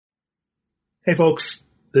Hey folks,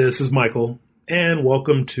 this is Michael, and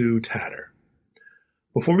welcome to Tatter.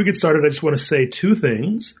 Before we get started, I just want to say two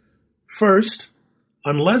things. First,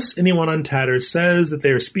 unless anyone on Tatter says that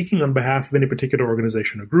they are speaking on behalf of any particular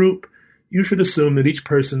organization or group, you should assume that each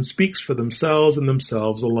person speaks for themselves and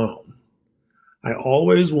themselves alone. I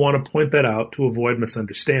always want to point that out to avoid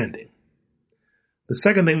misunderstanding. The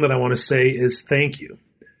second thing that I want to say is thank you.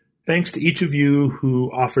 Thanks to each of you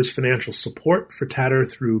who offers financial support for Tatter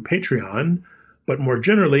through Patreon, but more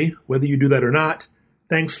generally, whether you do that or not,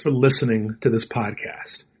 thanks for listening to this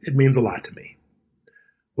podcast. It means a lot to me.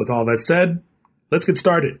 With all that said, let's get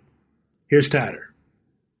started. Here's Tatter.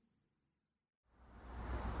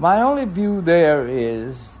 My only view there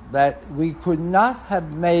is that we could not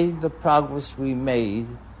have made the progress we made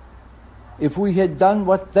if we had done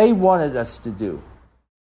what they wanted us to do.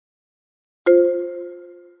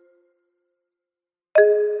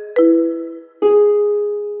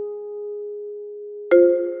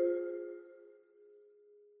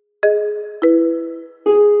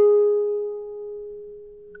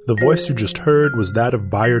 The voice you just heard was that of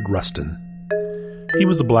Bayard Rustin. He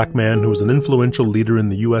was a black man who was an influential leader in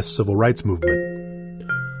the U.S. civil rights movement.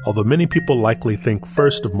 Although many people likely think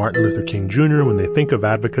first of Martin Luther King Jr. when they think of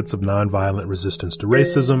advocates of nonviolent resistance to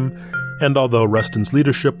racism, and although Rustin's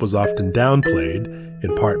leadership was often downplayed,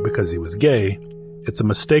 in part because he was gay, it's a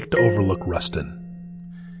mistake to overlook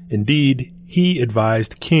Rustin. Indeed, he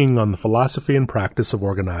advised King on the philosophy and practice of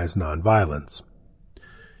organized nonviolence.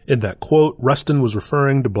 In that quote, Rustin was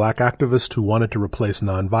referring to black activists who wanted to replace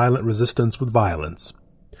nonviolent resistance with violence.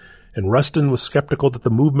 And Rustin was skeptical that the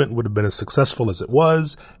movement would have been as successful as it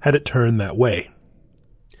was had it turned that way.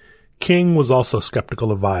 King was also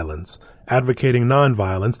skeptical of violence, advocating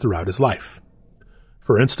nonviolence throughout his life.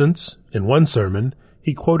 For instance, in one sermon,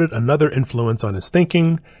 he quoted another influence on his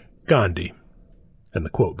thinking, Gandhi. And the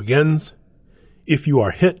quote begins, "If you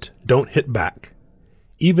are hit, don't hit back.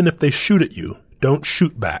 Even if they shoot at you, don't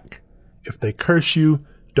shoot back. If they curse you,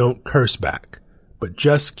 don't curse back. But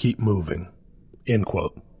just keep moving." End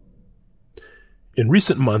quote. In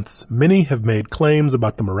recent months, many have made claims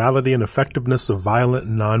about the morality and effectiveness of violent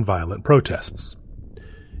and nonviolent protests.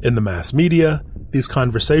 In the mass media, these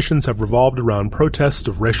conversations have revolved around protests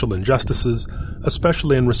of racial injustices,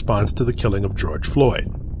 especially in response to the killing of George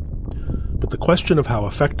Floyd. But the question of how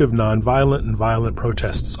effective nonviolent and violent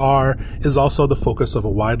protests are is also the focus of a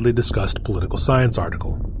widely discussed political science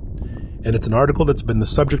article. And it's an article that's been the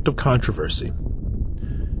subject of controversy.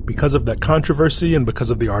 Because of that controversy and because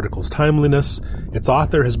of the article's timeliness, its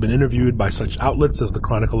author has been interviewed by such outlets as the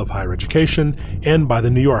Chronicle of Higher Education and by The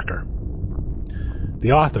New Yorker.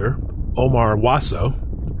 The author, Omar Wasso,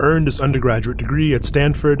 earned his undergraduate degree at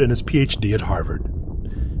Stanford and his PhD at Harvard.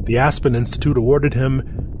 The Aspen Institute awarded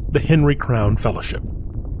him the Henry Crown Fellowship,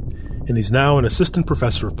 and he's now an assistant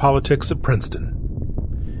professor of politics at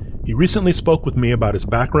Princeton. He recently spoke with me about his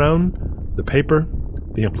background, the paper,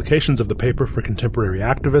 the implications of the paper for contemporary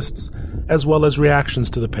activists, as well as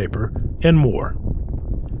reactions to the paper, and more.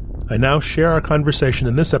 I now share our conversation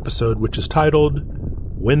in this episode, which is titled,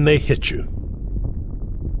 When They Hit You.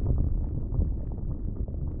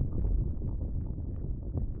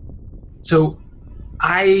 So,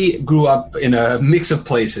 I grew up in a mix of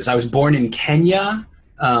places. I was born in Kenya,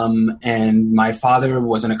 and my father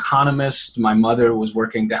was an economist. My mother was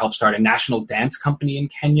working to help start a national dance company in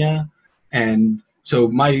Kenya. And so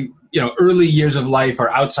my early years of life are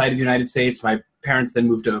outside of the United States. My parents then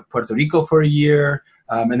moved to Puerto Rico for a year,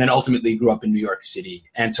 and then ultimately grew up in New York City.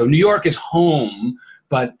 And so New York is home,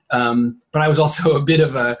 but I was also a bit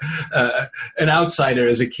of an outsider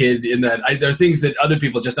as a kid in that there are things that other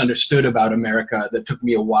people just understood about America that took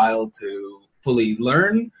me a while to fully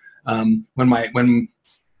learn. When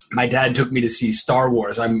my dad took me to see Star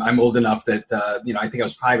Wars, I'm old enough that I think I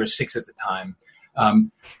was 5 or 6 at the time.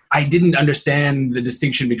 I didn't understand the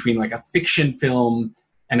distinction between like a fiction film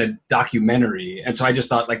and a documentary, and so I just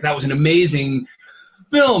thought like that was an amazing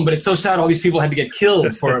film, but it's so sad all these people had to get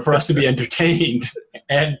killed for us to be entertained.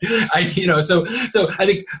 And so I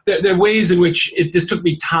think there are ways in which it just took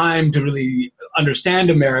me time to really understand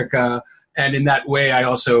America. And in that way, I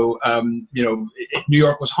also, New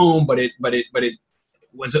York was home, but it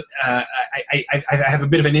was, I have a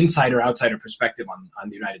bit of an outsider perspective on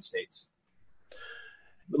the United States.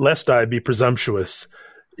 Lest I be presumptuous,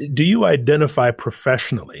 do you identify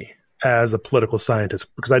professionally as a political scientist?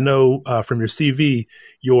 Because I know from your CV,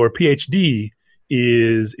 your PhD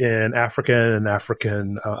is in African and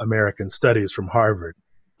African American studies from Harvard.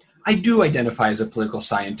 I do identify as a political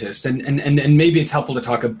scientist, and maybe it's helpful to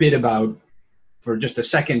talk a bit about, for just a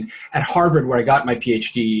second, at Harvard, where I got my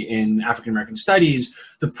PhD in African American studies,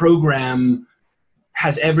 the program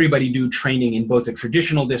has everybody do training in both a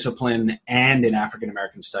traditional discipline and in African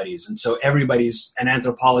American studies. And so everybody's an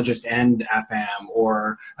anthropologist and AFAM,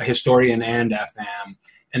 or a historian and AFAM.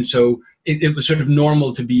 And so it was sort of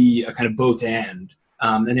normal to be a kind of both and.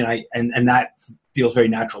 And that feels very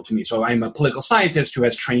natural to me. So I'm a political scientist who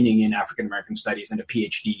has training in African American studies and a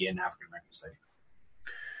PhD in African American studies.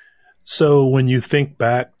 So when you think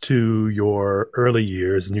back to your early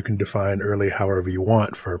years, and you can define early however you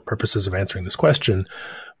want for purposes of answering this question,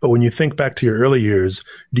 but when you think back to your early years,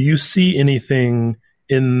 do you see anything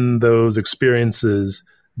in those experiences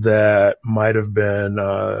that might have been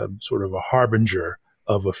sort of a harbinger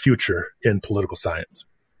of a future in political science?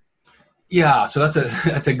 Yeah, so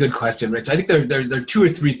that's a good question, Rich. I think there are two or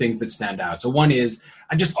three things that stand out. So one is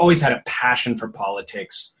I just always had a passion for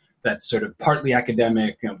politics that's sort of partly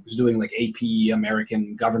academic. Was doing like AP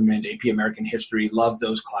American government, AP American history, loved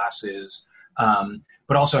those classes,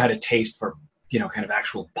 but also had a taste for kind of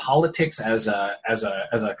actual politics as a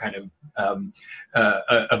kind of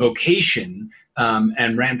a vocation,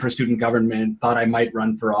 and ran for student government. Thought I might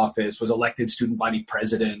run for office. Was elected student body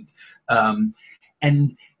president,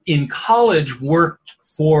 and in college worked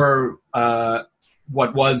for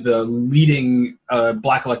what was the leading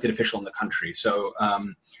Black elected official in the country. So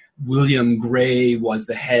William Gray was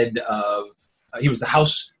the head of, he was the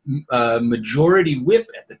House Majority Whip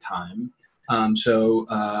at the time.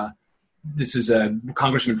 This is a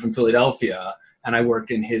congressman from Philadelphia, and I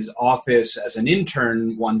worked in his office as an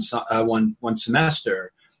intern one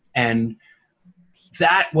semester. And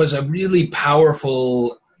that was a really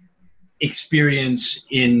powerful experience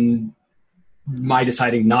in my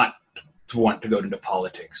deciding not to want to go into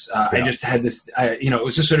politics. I just had this, it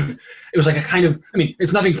was just sort of, it was like a kind of,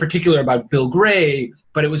 it's nothing particular about Bill Gray,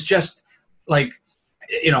 but it was just like,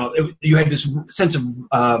 you had this sense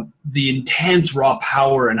of the intense raw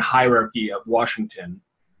power and hierarchy of Washington.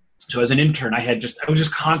 So as an intern, I was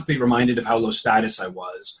just constantly reminded of how low status I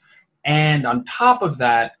was. And on top of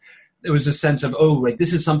that, there was a sense of,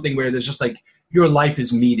 this is something where there's just like, your life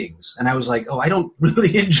is meetings. And I was like, I don't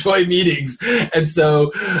really enjoy meetings. And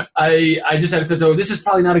so I just had a sense, this is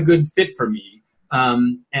probably not a good fit for me. So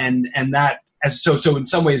in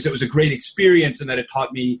some ways it was a great experience, in that it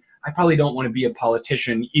taught me I probably don't want to be a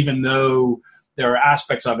politician, even though there are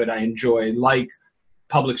aspects of it I enjoy, like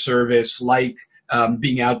public service, like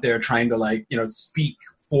being out there trying to speak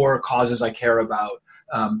for causes I care about.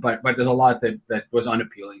 But there's a lot that was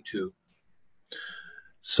unappealing too.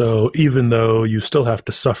 So even though you still have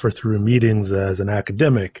to suffer through meetings as an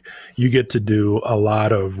academic, you get to do a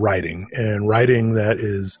lot of writing, and writing that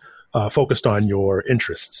is focused on your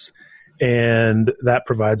interests. And that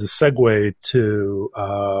provides a segue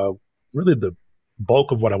to really the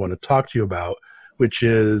bulk of what I want to talk to you about, which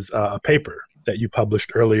is a paper that you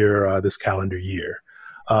published earlier this calendar year.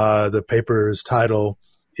 The paper's title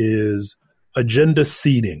is Agenda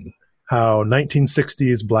Seeding: How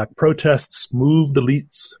 1960s Black Protests Moved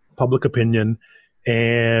Elites, Public Opinion,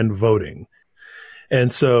 and Voting.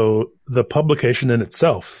 And so the publication in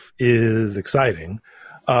itself is exciting.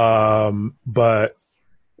 But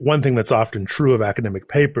one thing that's often true of academic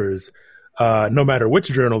papers, no matter which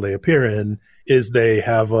journal they appear in, is they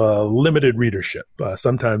have a limited readership.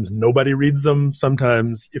 Sometimes nobody reads them.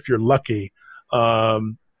 Sometimes, if you're lucky,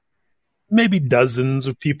 maybe dozens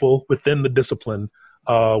of people within the discipline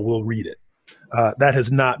will read it. That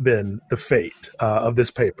has not been the fate of this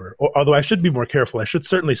paper. Although I should be more careful. I should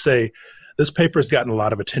certainly say this paper has gotten a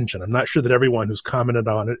lot of attention. I'm not sure that everyone who's commented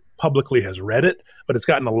on it publicly has read it, but it's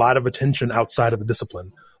gotten a lot of attention outside of the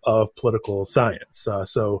discipline of political science.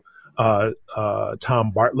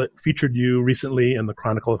 Tom Bartlett featured you recently in the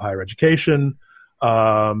Chronicle of Higher Education.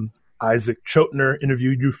 Isaac Chotiner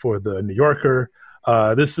interviewed you for the New Yorker.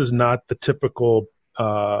 This is not the typical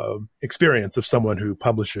experience of someone who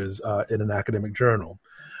publishes in an academic journal.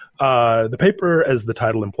 The paper, as the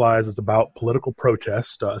title implies, is about political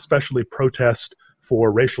protest, especially protest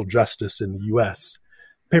for racial justice in the U.S.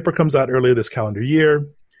 The paper comes out earlier this calendar year,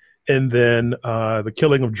 and then the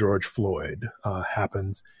killing of George Floyd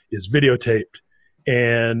happens, is videotaped,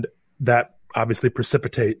 and that obviously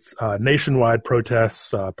precipitates nationwide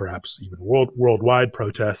protests, perhaps even worldwide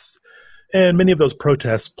protests. And many of those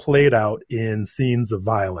protests played out in scenes of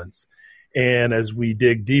violence. And as we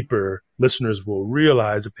dig deeper, listeners will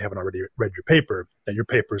realize, if they haven't already read your paper, that your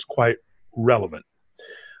paper is quite relevant.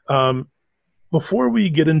 Before we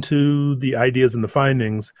get into the ideas and the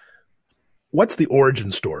findings, what's the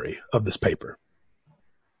origin story of this paper?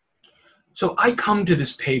 So I come to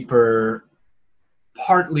this paper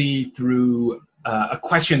partly through a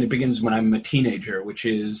question that begins when I'm a teenager, which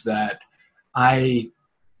is that I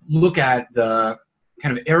look at the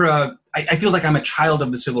kind of era, I feel like I'm a child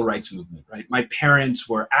of the civil rights movement, right? My parents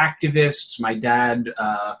were activists. My dad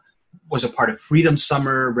was a part of Freedom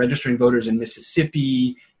Summer, registering voters in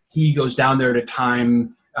Mississippi. He goes down there at a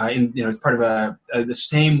time as part of the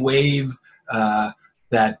same wave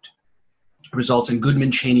that results in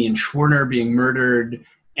Goodman, Cheney, and Schwerner being murdered.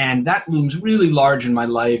 And that looms really large in my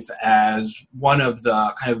life as one of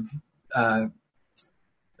the kind of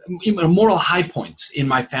moral high points in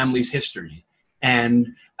my family's history.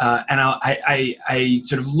 And I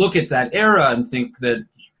sort of look at that era and think that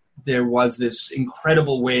there was this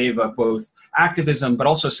incredible wave of both activism, but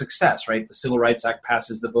also success, right? The Civil Rights Act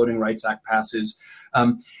passes, the Voting Rights Act passes.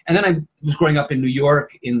 And then I was growing up in New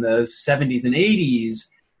York in the 70s and 80s,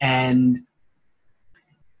 and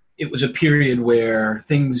it was a period where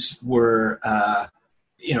things were,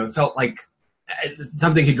 it felt like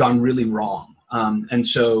something had gone really wrong. And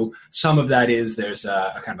so some of that is there's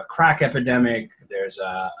a kind of a crack epidemic.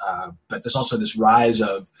 But there's also this rise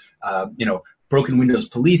of, broken windows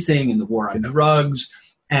policing and the war on drugs.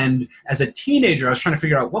 And as a teenager, I was trying to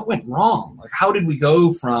figure out what went wrong. Like, how did we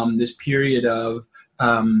go from this period of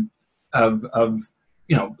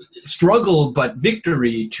struggle but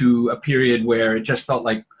victory to a period where it just felt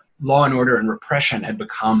like law and order and repression had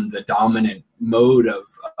become the dominant mode of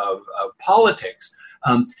politics.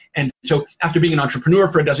 And so after being an entrepreneur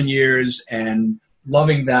for a dozen years and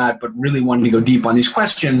loving that, but really wanting to go deep on these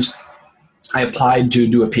questions, I applied to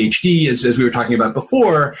do a PhD, as we were talking about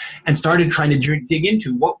before, and started trying to dig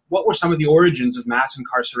into what were some of the origins of mass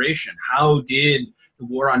incarceration? How did the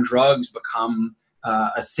war on drugs become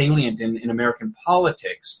a salient in American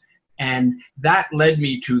politics? And that led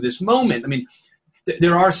me to this moment. I mean,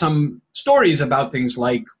 there are some stories about things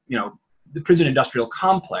like, the prison industrial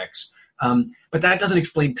complex, but that doesn't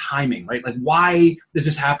explain timing, right? Like, why does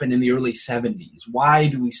this happen in the early 70s? Why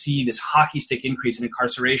do we see this hockey stick increase in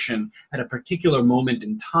incarceration at a particular moment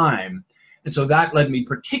in time? And so that led me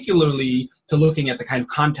particularly to looking at the kind of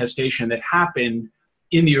contestation that happened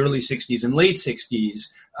in the early 60s and late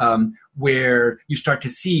 60s, where you start to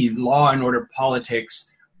see law and order politics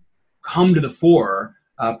come to the fore,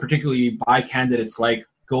 particularly by candidates like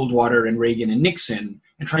Goldwater and Reagan and Nixon,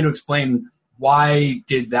 and trying to explain why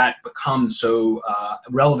did that become so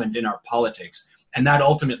relevant in our politics. And that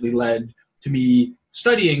ultimately led to me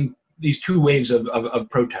studying these two waves of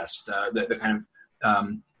protest, the kind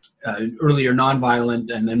of earlier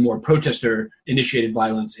nonviolent and then more protester-initiated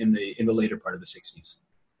violence in the later part of the 60s.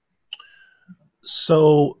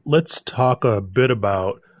 So let's talk a bit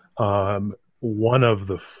about one of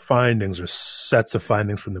the findings or sets of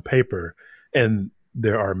findings from the paper, and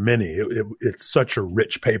there are many. It's such a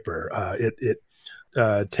rich paper.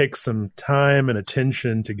 It takes some time and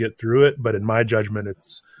attention to get through it, but in my judgment,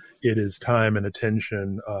 it is time and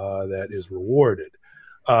attention that is rewarded.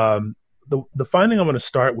 The finding I'm going to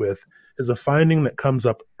start with is a finding that comes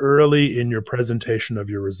up early in your presentation of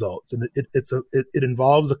your results, and it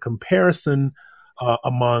involves a comparison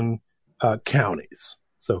among counties.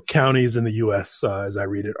 So counties in the U.S., as I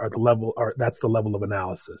read it, that's the level of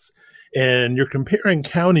analysis. And you're comparing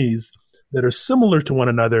counties that are similar to one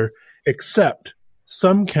another, except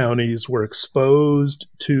some counties were exposed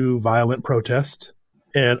to violent protest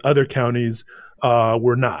and other counties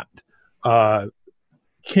were not.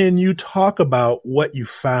 Can you talk about what you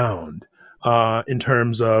found in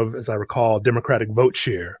terms of, as I recall, Democratic vote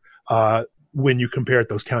share when you compared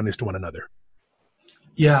those counties to one another?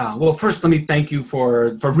 Yeah, well, first, let me thank you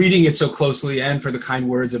for reading it so closely and for the kind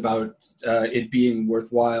words about it being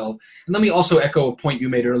worthwhile. And let me also echo a point you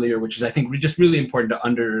made earlier, which is, I think, just really important to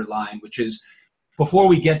underline, which is, before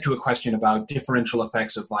we get to a question about differential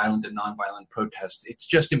effects of violent and nonviolent protest, it's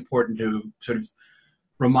just important to sort of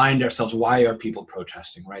remind ourselves, why are people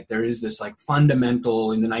protesting, right? There is this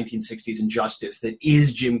fundamental in the 1960s injustice that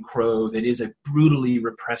is Jim Crow, that is a brutally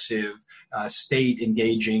repressive state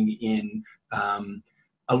engaging in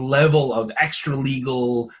a level of extra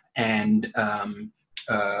legal and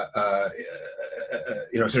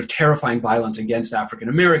sort of terrifying violence against African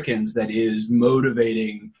Americans that is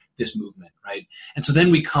motivating this movement, right? And so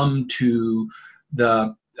then we come to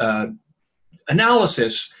the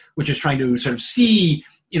analysis, which is trying to sort of see,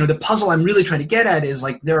 the puzzle I'm really trying to get at is,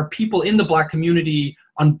 like, there are people in the Black community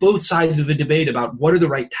on both sides of the debate about what are the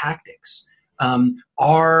right tactics.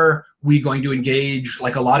 Are we going to engage,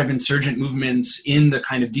 like a lot of insurgent movements in the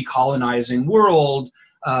kind of decolonizing world,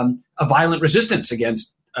 a violent resistance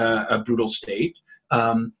against a brutal state?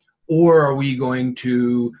 Or are we going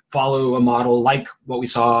to follow a model like what we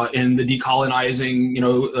saw in the decolonizing,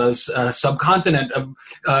 subcontinent of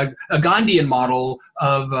a Gandhian model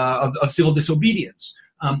of civil disobedience?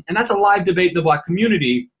 And that's a live debate in the Black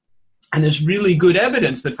community. And there's really good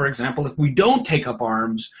evidence that, for example, if we don't take up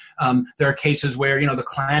arms, there are cases where, the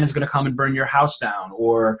Klan is going to come and burn your house down,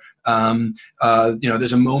 or,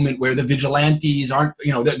 there's a moment where the vigilantes aren't,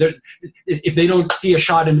 if they don't see a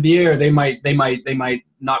shot into the air, they might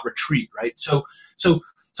not retreat, right? So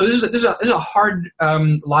this is a hard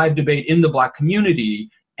live debate in the Black community.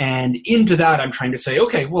 And into that, I'm trying to say,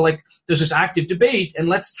 okay, well, there's this active debate, and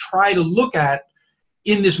let's try to look at,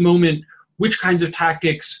 in this moment, which kinds of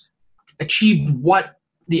tactics achieved what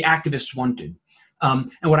the activists wanted.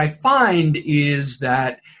 And what I find is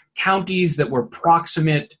that counties that were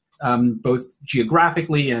proximate, both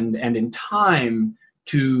geographically and in time,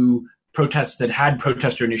 to protests that had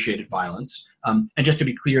protester-initiated violence, and just to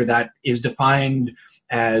be clear, that is defined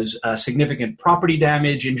as significant property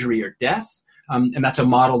damage, injury, or death, and that's a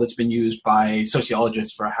model that's been used by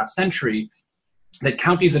sociologists for a half century, that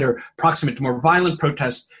counties that are proximate to more violent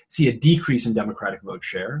protests see a decrease in Democratic vote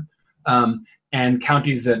share. And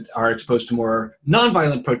counties that are exposed to more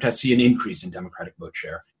nonviolent protests see an increase in Democratic vote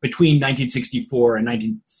share between 1964 and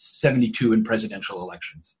 1972 in presidential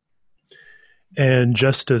elections. And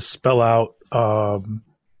just to spell out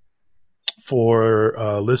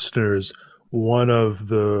for listeners, one of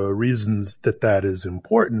the reasons that is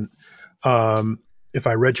important, if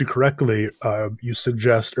I read you correctly, you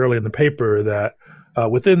suggest early in the paper that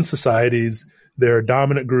within societies, there are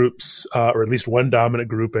dominant groups, or at least one dominant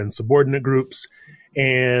group and subordinate groups.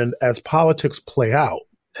 And as politics play out,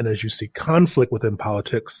 and as you see conflict within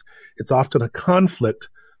politics, it's often a conflict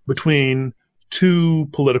between two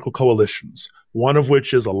political coalitions, one of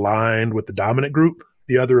which is aligned with the dominant group,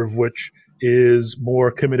 the other of which is more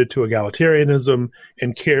committed to egalitarianism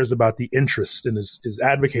and cares about the interests and is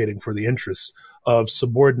advocating for the interests of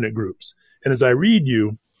subordinate groups. And as I read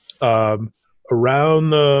you,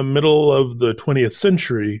 around the middle of the 20th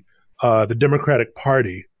century, the Democratic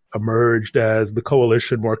Party emerged as the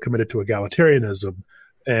coalition more committed to egalitarianism,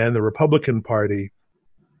 and the Republican Party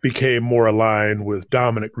became more aligned with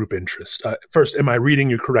dominant group interests. First, am I reading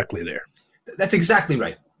you correctly there? That's exactly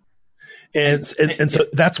right. And so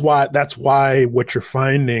that's why what you're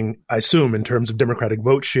finding, I assume, in terms of Democratic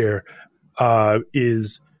vote share,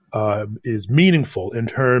 is meaningful in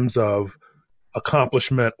terms of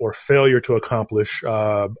accomplishment or failure to accomplish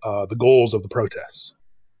the goals of the protests.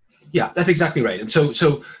 Yeah, that's exactly right. And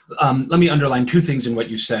so let me underline two things in what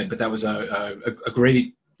you said, but that was a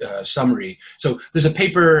great summary. So there's a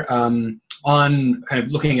paper on kind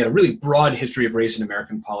of looking at a really broad history of race in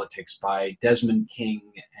American politics by Desmond King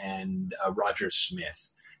and Roger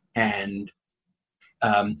Smith. And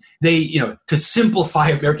they, to simplify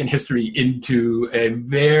American history into a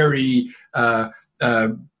very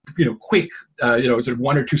quick, sort of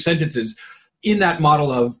one or two sentences, in that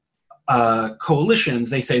model of coalitions,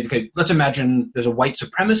 they say, okay, let's imagine there's a white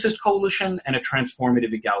supremacist coalition and a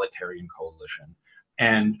transformative egalitarian coalition.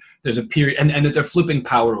 And there's a period, and that they're flipping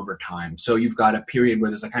power over time. So you've got a period where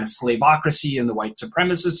there's a kind of slaveocracy and the white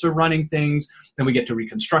supremacists are running things. Then we get to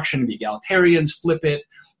Reconstruction, the egalitarians flip it.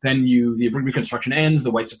 Then the Reconstruction ends, the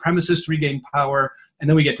white supremacists regain power. And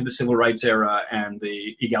then we get to the Civil Rights era and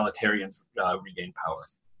the egalitarians regain power.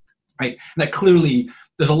 Right? And that clearly,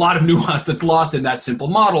 there's a lot of nuance that's lost in that simple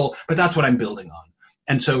model, but that's what I'm building on.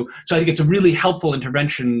 And so I think it's a really helpful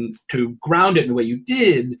intervention to ground it in the way you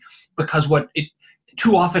did, because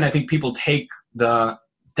too often I think people take the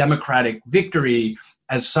Democratic victory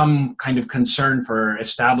as some kind of concern for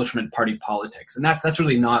establishment party politics. And that's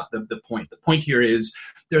really not the point. The point here is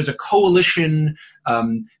there's a coalition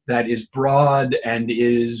that is broad and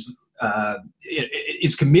is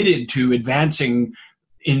committed to advancing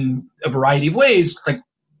in a variety of ways, like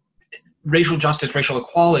racial justice, racial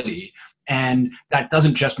equality. And that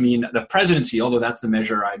doesn't just mean the presidency, although that's the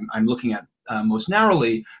measure I'm looking at most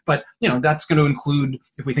narrowly. But, that's going to include,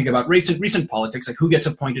 if we think about recent politics, like who gets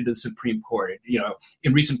appointed to the Supreme Court.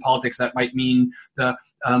 In recent politics, that might mean the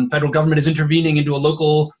federal government is intervening into a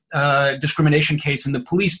local discrimination case in the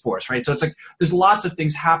police force, right? So it's like there's lots of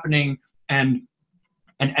things happening. And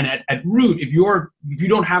at root, if you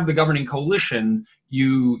don't have the governing coalition,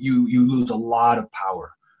 you lose a lot of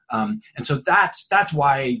power. And so that's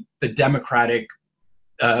why the Democratic,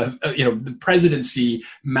 the presidency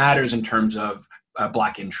matters in terms of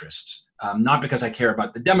Black interests. Not because I care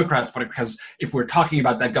about the Democrats, but because if we're talking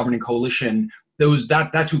about that governing coalition,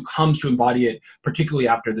 that's who comes to embody it, particularly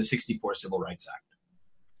after the '64 Civil Rights Act.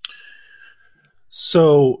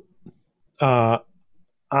 So, I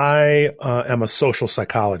am a social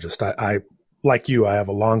psychologist. I like you, I have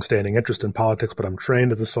a longstanding interest in politics, but I'm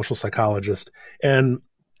trained as a social psychologist. And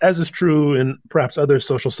as is true in perhaps other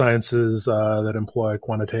social sciences that employ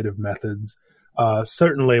quantitative methods,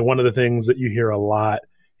 certainly one of the things that you hear a lot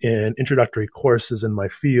in introductory courses in my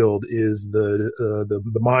field is the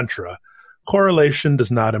mantra, correlation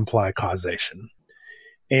does not imply causation.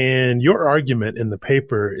 And your argument in the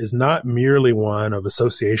paper is not merely one of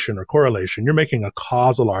association or correlation. You're making a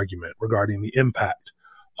causal argument regarding the impact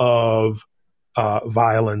of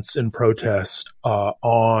violence and protest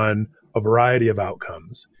on a variety of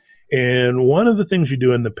outcomes. And one of the things you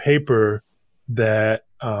do in the paper that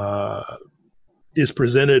is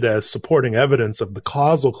presented as supporting evidence of the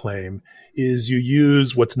causal claim is you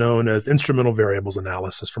use what's known as instrumental variables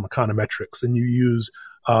analysis from econometrics. And you use,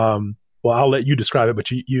 well, I'll let you describe it,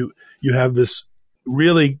 but you have this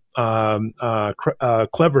really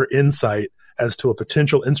clever insight as to a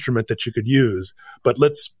potential instrument that you could use. But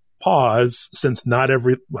let's pause, since not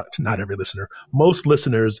every listener, most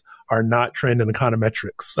listeners are not trained in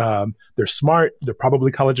econometrics. They're smart, they're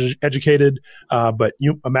probably college educated, but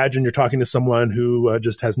you imagine you're talking to someone who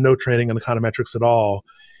just has no training in econometrics at all.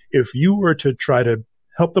 If you were to try to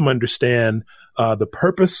help them understand the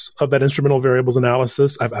purpose of that instrumental variables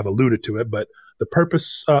analysis, I've alluded to it, but the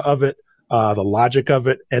purpose of it, the logic of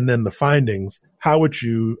it, and then the findings, how would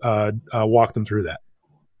you walk them through that?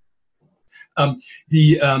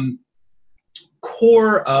 The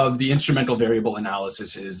core of the instrumental variable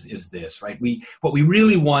analysis is this, right? What we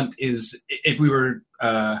really want is, if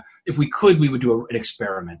we could, we would do an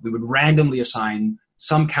experiment. We would randomly assign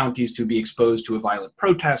some counties to be exposed to a violent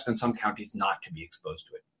protest and some counties not to be exposed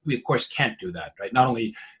to it. We of course can't do that, right? Not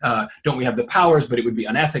only don't we have the powers, but it would be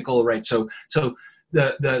unethical, right? So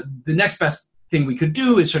the next best thing we could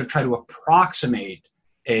do is sort of try to approximate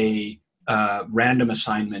a random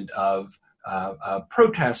assignment of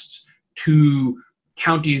protests to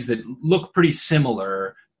counties that look pretty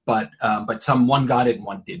similar, but some one got it and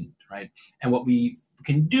one didn't, right? And what we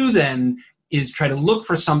can do then is try to look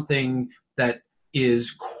for something that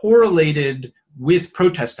is correlated with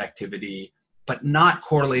protest activity, but not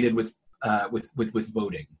correlated with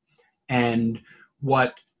voting. And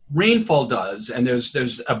what rainfall does, and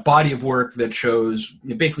there's a body of work that shows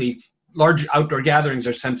basically large outdoor gatherings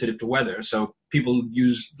are sensitive to weather. So people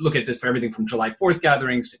look at this for everything from July 4th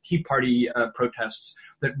gatherings to Tea Party protests,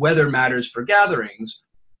 that weather matters for gatherings.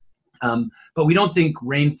 But we don't think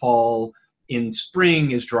rainfall in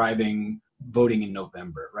spring is driving voting in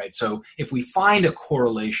November, right? So if we find a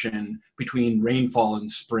correlation between rainfall in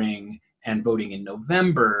spring and voting in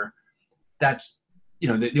November, that's,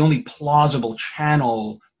 the only plausible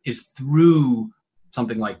channel is through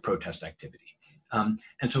something like protest activity. And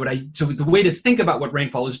so the way to think about what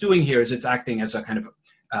rainfall is doing here is it's acting as a kind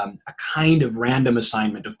of random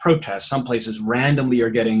assignment of protests. Some places randomly are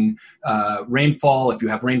getting rainfall. If you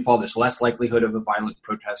have rainfall, there's less likelihood of a violent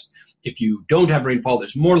protest. If you don't have rainfall,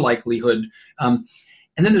 there's more likelihood. And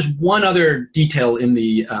then there's one other detail in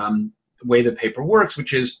the way the paper works,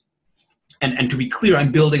 which is, and to be clear,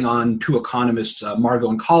 I'm building on two economists, Margot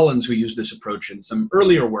and Collins, who used this approach in some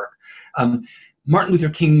earlier work. Martin Luther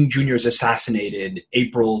King Jr. is assassinated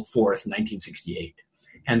April 4th, 1968.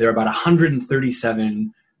 And there are about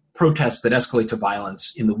 137 protests that escalate to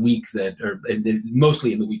violence in the week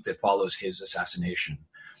mostly in the week that follows his assassination.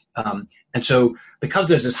 And so because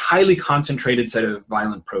there's this highly concentrated set of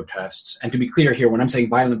violent protests, and to be clear here, when I'm saying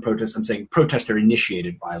violent protests, I'm saying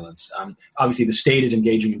protester-initiated violence. Obviously, the state is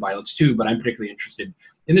engaging in violence too, but I'm particularly interested,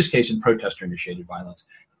 in this case, in protester-initiated violence.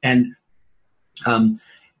 And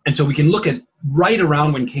so we can look at right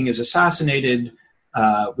around when King is assassinated,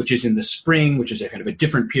 which is in the spring, which is a kind of a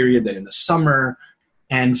different period than in the summer,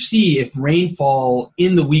 and see if rainfall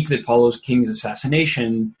in the week that follows King's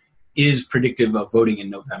assassination is predictive of voting in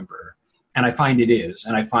November. And I find it is.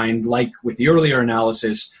 And I find, like with the earlier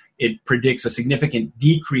analysis, it predicts a significant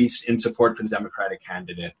decrease in support for the Democratic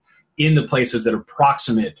candidate in the places that are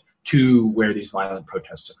proximate to where these violent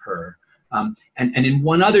protests occur. And in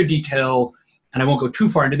one other detail, and I won't go too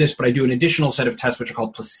far into this, but I do an additional set of tests which are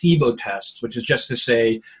called placebo tests, which is just to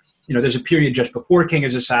say, there's a period just before King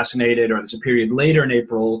is assassinated, or there's a period later in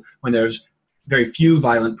April when there's very few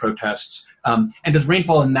violent protests. And does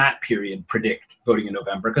rainfall in that period predict voting in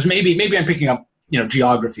November? Because maybe I'm picking up,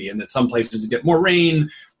 geography, and that some places that get more rain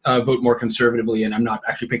vote more conservatively, and I'm not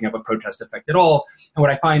actually picking up a protest effect at all. And what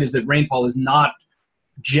I find is that rainfall is not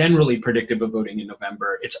generally predictive of voting in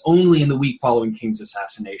November. It's only in the week following King's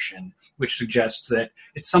assassination, which suggests that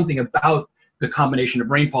it's something about the combination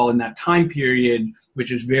of rainfall in that time period,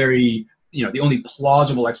 which is very, the only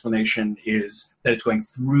plausible explanation is that it's going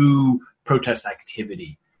through protest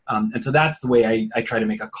activity. And so that's the way I try to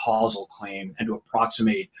make a causal claim and to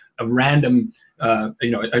approximate a random, a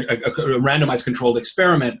randomized controlled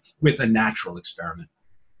experiment with a natural experiment.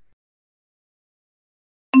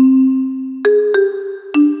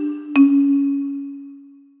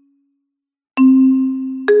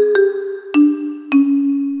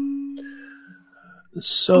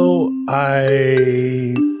 So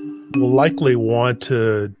I will likely want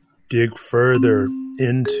to dig further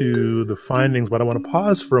into the findings, but I want to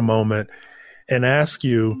pause for a moment and ask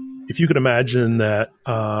you if you could imagine that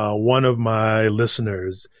one of my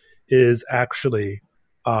listeners is actually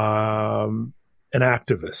an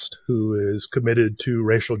activist who is committed to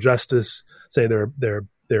racial justice. Say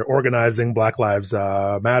they're organizing Black Lives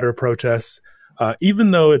Matter protests, even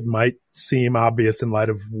though it might seem obvious in light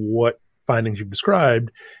of what findings you've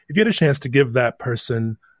described. If you had a chance to give that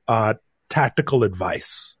person tactical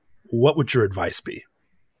advice, what would your advice be?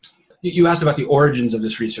 You asked about the origins of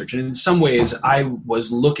this research, and in some ways I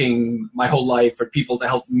was looking my whole life for people to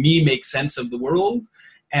help me make sense of the world,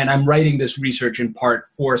 and I'm writing this research in part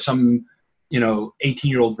for some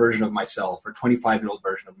 18-year-old version of myself or 25-year-old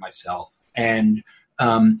version of myself. And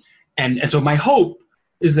so my hope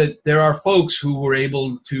is that there are folks who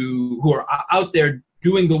are out there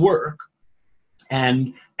doing the work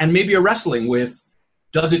and maybe are wrestling with,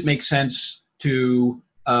 does it make sense to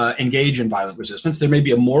engage in violent resistance? There may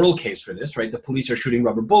be a moral case for this, right? The police are shooting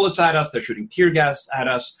rubber bullets at us. They're shooting tear gas at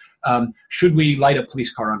us. Should we light a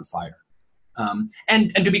police car on fire?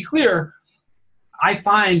 And to be clear, I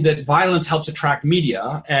find that violence helps attract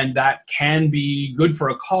media, and that can be good for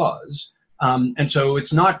a cause. And so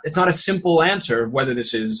it's not a simple answer of whether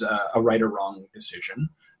this is a right or wrong decision.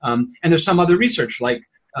 And there's some other research, like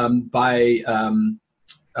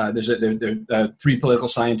there's three political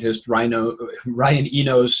scientists, Ryan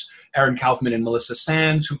Enos, Aaron Kaufman, and Melissa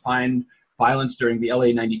Sands, who find violence during the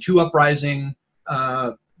LA 92 uprising,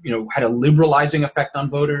 had a liberalizing effect on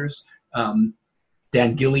voters.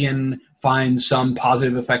 Dan Gillian finds some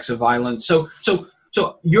positive effects of violence. So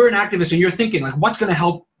you're an activist and you're thinking, like, what's going to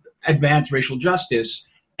help advance racial justice?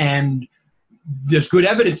 And there's good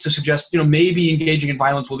evidence to suggest, maybe engaging in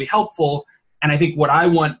violence will be helpful. And I think what I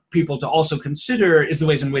want people to also consider is the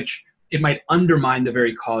ways in which it might undermine the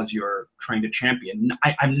very cause you're trying to champion.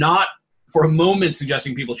 I'm not for a moment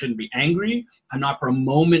suggesting people shouldn't be angry. I'm not for a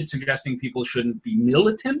moment suggesting people shouldn't be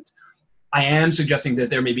militant. I am suggesting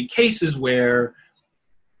that there may be cases where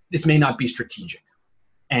this may not be strategic.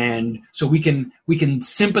 And so we can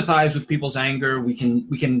sympathize with people's anger. We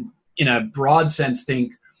can in a broad sense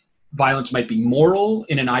think violence might be moral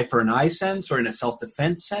in an eye for an eye sense or in a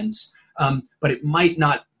self-defense sense. But it might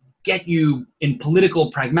not get you in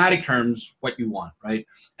political pragmatic terms what you want, right?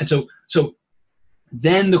 And so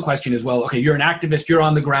then the question is, well, okay, you're an activist, you're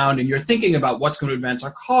on the ground, and you're thinking about what's going to advance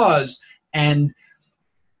our cause. And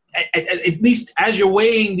at least as you're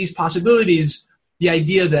weighing these possibilities, the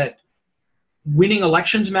idea that winning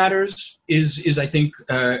elections matters is I think,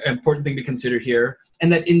 an important thing to consider here.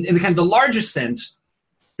 And that in the kind of the largest sense,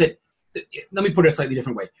 let me put it a slightly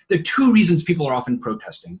different way. There are two reasons people are often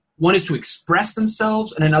protesting. One is to express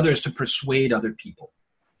themselves, and another is to persuade other people.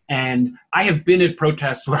 And I have been at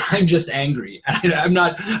protests where I'm just angry. I'm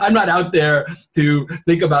not out there to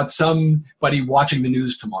think about somebody watching the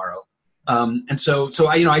news tomorrow. And so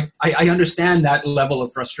I understand that level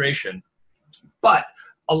of frustration. But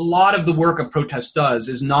a lot of the work a protest does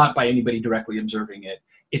is not by anybody directly observing it.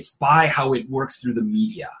 It's by how it works through the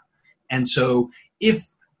media. And so if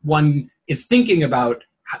one is thinking about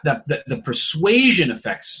the persuasion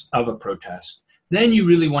effects of a protest, then you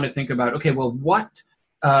really want to think about, okay, well, what's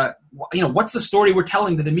the story we're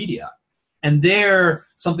telling to the media? And there,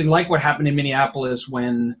 something like what happened in Minneapolis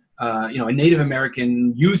when a Native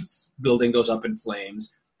American youth building goes up in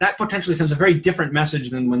flames, that potentially sends a very different message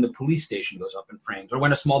than when the police station goes up in flames or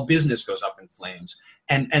when a small business goes up in flames.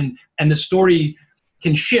 And the story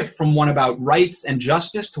can shift from one about rights and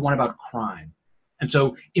justice to one about crime. And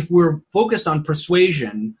so if we're focused on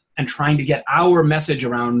persuasion and trying to get our message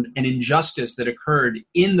around an injustice that occurred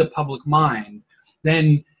in the public mind,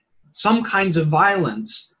 then some kinds of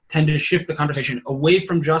violence tend to shift the conversation away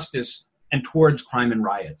from justice and towards crime and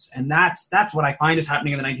riots. And that's what I find is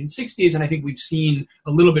happening in the 1960s, and I think we've seen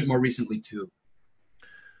a little bit more recently too.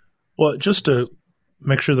 Well, just to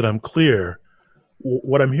make sure that I'm clear,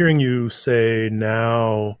 what I'm hearing you say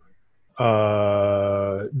now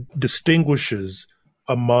distinguishes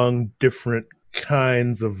among different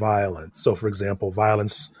kinds of violence. So, for example,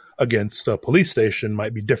 violence against a police station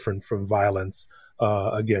might be different from violence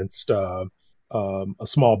against a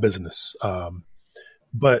small business.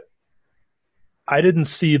 But I didn't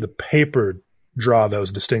see the paper draw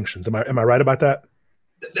those distinctions. Am I right about that?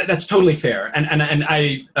 That's totally fair. And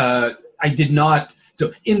I did not.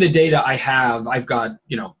 So in the data I've got,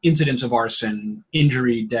 incidents of arson,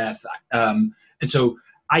 injury, death. And so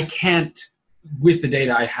I can't, with the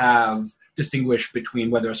data I have, distinguish between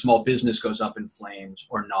whether a small business goes up in flames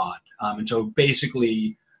or not. And so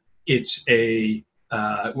basically it's I'm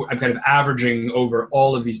kind of averaging over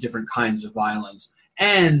all of these different kinds of violence.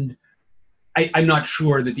 And I'm not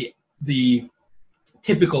sure that the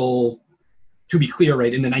typical, to be clear,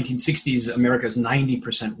 right, in the 1960s, America is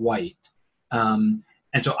 90% white. And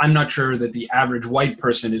so I'm not sure that the average white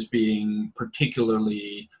person is being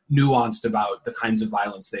particularly nuanced about the kinds of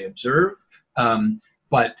violence they observe.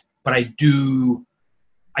 But I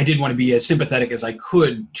did want to be as sympathetic as I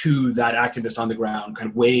could to that activist on the ground, kind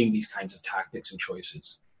of weighing these kinds of tactics and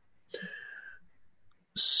choices.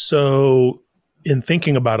 So in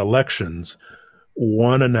thinking about elections,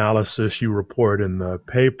 one analysis you report in the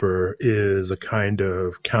paper is a kind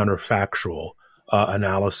of counterfactual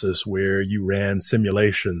analysis where you ran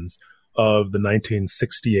simulations of the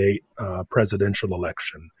 1968 presidential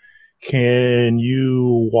election. Can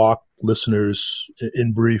you walk listeners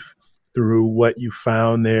in brief through what you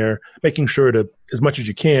found there, making sure to, as much as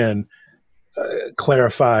you can,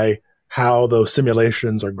 clarify how those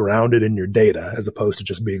simulations are grounded in your data as opposed to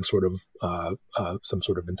just being sort of some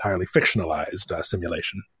sort of entirely fictionalized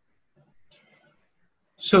simulation?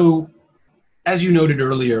 So, as you noted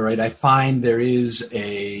earlier, right, I find there is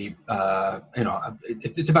it's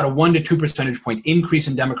about a 1 to 2 percentage point increase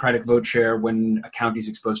in Democratic vote share when a county is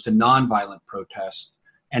exposed to nonviolent protest.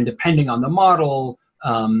 And depending on the model,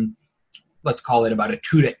 let's call it about a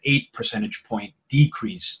 2 to 8 percentage point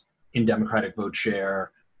decrease in Democratic vote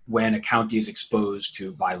share when a county is exposed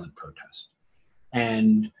to violent protest.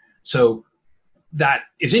 And so that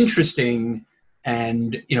is interesting.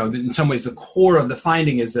 And, in some ways, the core of the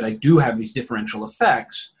finding is that I do have these differential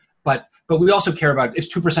effects, but we also care about,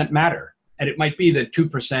 is 2% matter? And it might be that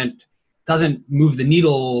 2% doesn't move the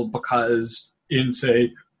needle because in,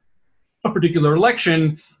 say, a particular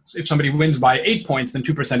election, if somebody wins by 8 points, then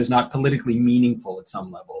 2% is not politically meaningful at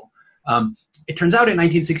some level. It turns out in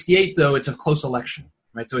 1968, though, it's a close election,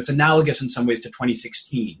 right? So it's analogous in some ways to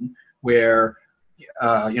 2016, where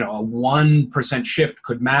a 1% shift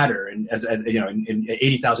could matter, and as in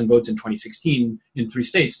 80,000 votes in 2016 in 3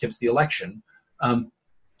 states tips the election.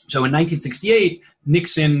 So in 1968,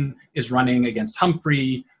 Nixon is running against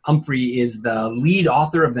Humphrey. Humphrey is the lead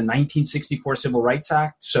author of the 1964 Civil Rights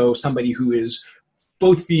Act, so somebody who is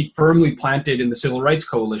both feet firmly planted in the Civil Rights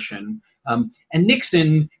Coalition. And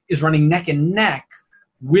Nixon is running neck and neck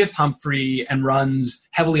with Humphrey and runs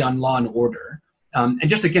heavily on law and order. And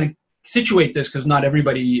just again, situate this, because not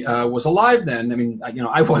everybody was alive then. I mean,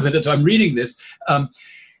 I wasn't, so I'm reading this.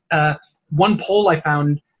 One poll I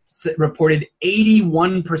found reported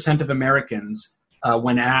 81% of Americans,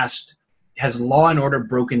 when asked, has law and order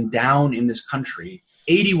broken down in this country?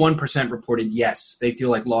 81% reported yes, they feel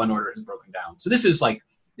like law and order has broken down. So this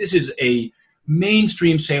is a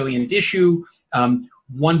mainstream salient issue.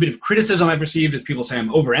 One bit of criticism I've received is people say I'm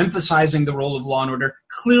overemphasizing the role of law and order.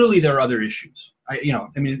 Clearly, there are other issues.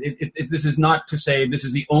 This is not to say this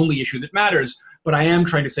is the only issue that matters, but I am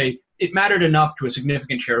trying to say it mattered enough to a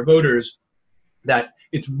significant share of voters that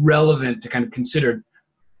it's relevant to kind of consider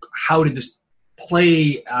how did this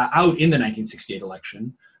play out in the 1968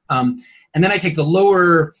 election. And then I take the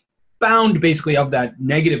lower bound basically of that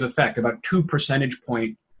negative effect, about 2 percentage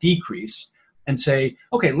point decrease, and say,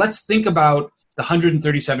 okay, let's think about the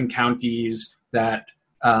 137 counties that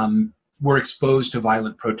were exposed to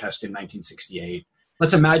violent protest in 1968.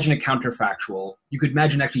 Let's imagine a counterfactual. You could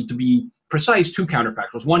imagine, actually, to be precise, 2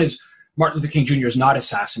 counterfactuals. One is Martin Luther King Jr. is not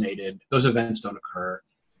assassinated. Those events don't occur.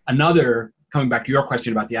 Another, coming back to your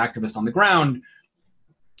question about the activist on the ground,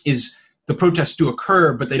 is the protests do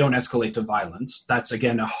occur, but they don't escalate to violence. That's,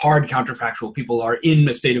 again, a hard counterfactual. People are in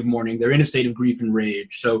a state of mourning. They're in a state of grief and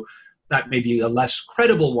rage. So that may be a less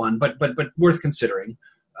credible one, but worth considering.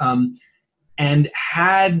 And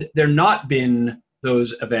had there not been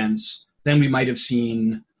those events, then we might have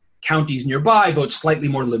seen counties nearby vote slightly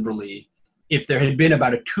more liberally. If there had been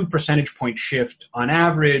about a 2 percentage point shift on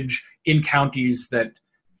average in counties that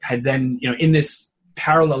had then, in this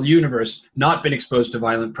parallel universe, not been exposed to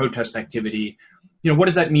violent protest activity, what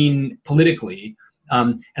does that mean politically?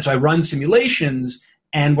 And so I run simulations,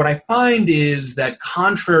 and what I find is that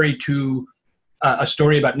contrary to a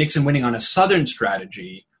story about Nixon winning on a Southern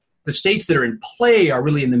strategy, the states that are in play are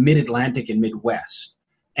really in the mid-Atlantic and Midwest.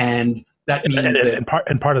 And that means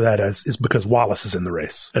and part of that is because Wallace is in the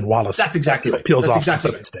race, and Wallace that's exactly right. peels That's off exactly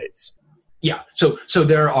some right. states. Yeah. So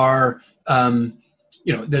there are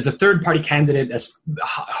there's a third party candidate that's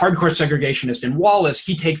hardcore segregationist in Wallace.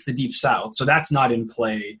 He takes the Deep South, so that's not in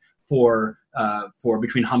play for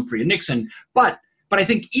between Humphrey and Nixon. But I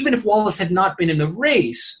think even if Wallace had not been in the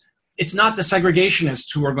race, it's not the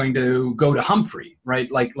segregationists who are going to go to Humphrey,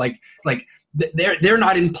 right? Like they're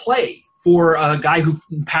not in play for a guy who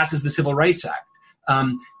passes the Civil Rights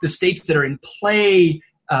Act. The states that are in play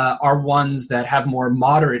are ones that have more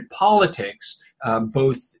moderate politics,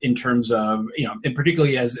 both in terms of, and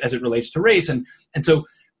particularly as it relates to race. And so,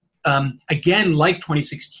 again, like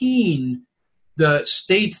 2016, the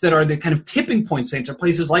states that are the kind of tipping point states are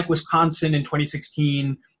places like Wisconsin in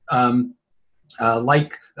 2016,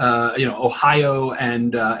 like Ohio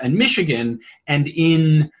and Michigan. And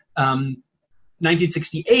in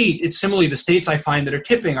 1968, it's similarly the states I find that are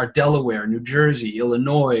tipping are Delaware, New Jersey,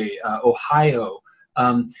 Illinois, Ohio,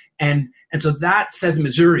 and so that says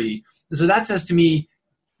Missouri. So that says to me,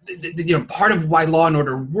 part of why Law and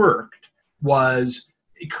Order worked was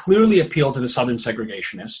it clearly appealed to the Southern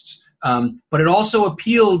segregationists, but it also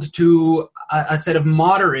appealed to a set of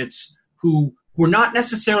moderates who were not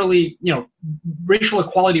necessarily, racial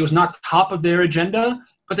equality was not top of their agenda,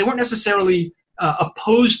 but they weren't necessarily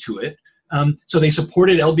opposed to it. So they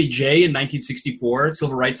supported LBJ in 1964.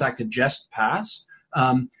 Civil Rights Act had just passed,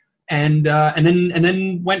 and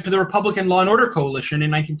then went to the Republican Law and Order Coalition in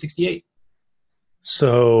 1968.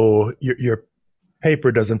 So your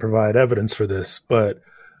paper doesn't provide evidence for this, but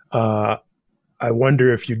I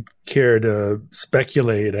wonder if you'd care to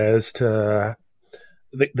speculate as to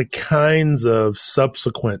the kinds of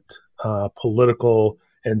subsequent political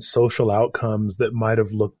and social outcomes that might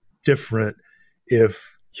have looked different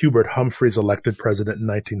if Hubert Humphrey's elected president in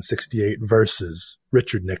 1968 versus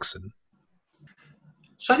Richard Nixon.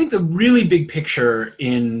 So I think the really big picture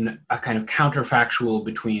in a kind of counterfactual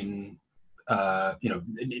between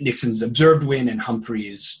Nixon's observed win and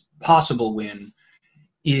Humphrey's possible win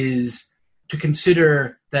is to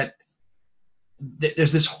consider that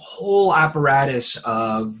there's this whole apparatus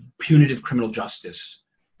of punitive criminal justice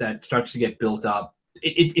that starts to get built up.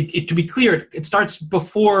 It to be clear, it starts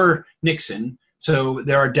before Nixon. So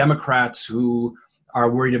there are Democrats who are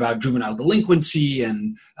worried about juvenile delinquency,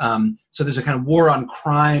 and so there's a kind of war on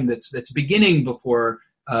crime that's beginning before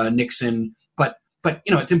Nixon. But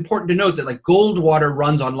it's important to note that like Goldwater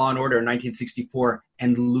runs on Law and Order in 1964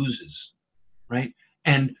 and loses, right?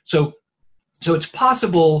 And so it's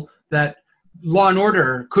possible that Law and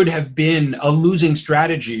Order could have been a losing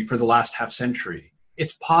strategy for the last half century.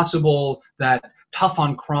 It's possible that tough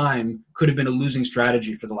on crime could have been a losing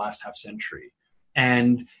strategy for the last half century.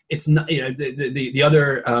 And it's not, the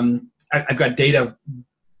other, I've got data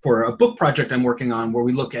for a book project I'm working on where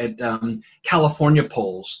we look at California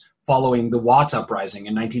polls following the Watts uprising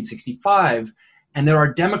in 1965. And there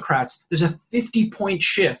are Democrats, there's a 50-point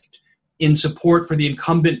shift in support for the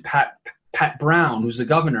incumbent Pat Brown, who's the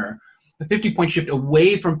governor, a 50-point shift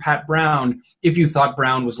away from Pat Brown if you thought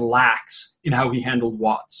Brown was lax in how he handled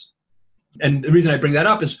Watts. And the reason I bring that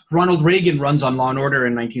up is Ronald Reagan runs on Law and Order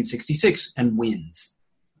in 1966 and wins.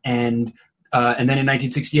 And then in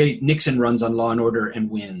 1968, Nixon runs on Law and Order and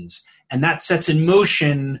wins. And that sets in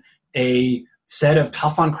motion a set of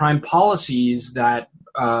tough on crime policies that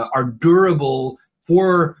are durable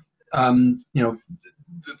for, from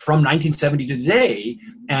 1970 to today,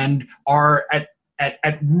 and are at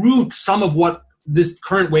root some of what this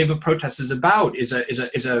current wave of protests is about. Is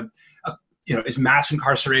mass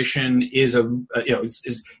incarceration,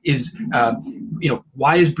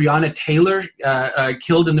 why is Breonna Taylor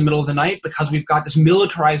killed in the middle of the night? Because we've got this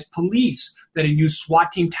militarized police that use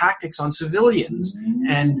SWAT team tactics on civilians. Mm-hmm.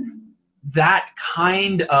 And that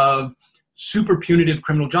kind of super punitive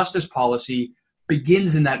criminal justice policy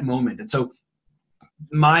begins in that moment. And so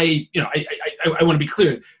I want to be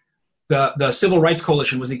clear. The Civil Rights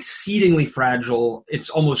Coalition was exceedingly fragile. It's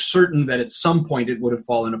almost certain that at some point it would have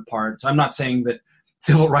fallen apart. So I'm not saying that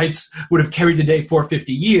civil rights would have carried the day for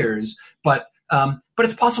 50 years, but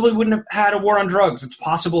it's possible we wouldn't have had a war on drugs. It's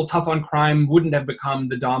possible tough on crime wouldn't have become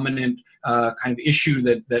the dominant kind of issue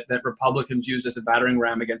that Republicans used as a battering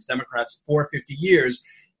ram against Democrats for 50 years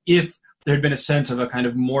if there had been a sense of a kind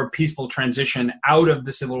of more peaceful transition out of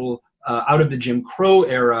the Jim Crow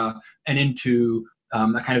era and into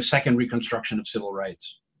a kind of second reconstruction of civil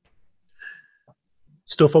rights.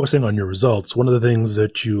 Still focusing on your results, one of the things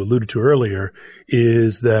that you alluded to earlier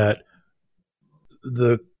is that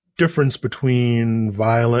the difference between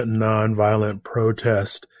violent and nonviolent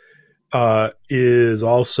protest is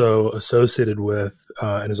also associated with,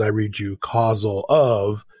 and as I read you, causal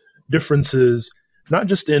of differences, not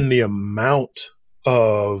just in the amount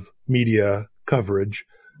of media coverage,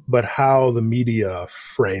 but how the media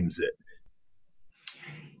frames it.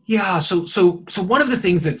 Yeah, so one of the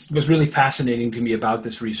things that was really fascinating to me about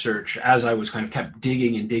this research, as I was kind of kept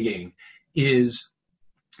digging and digging, is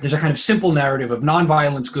there's a kind of simple narrative of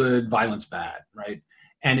nonviolence good, violence bad, right?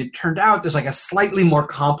 And it turned out there's like a slightly more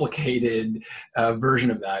complicated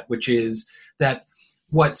version of that, which is that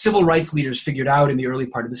what civil rights leaders figured out in the early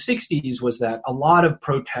part of the 60s was that a lot of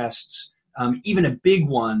protests, even a big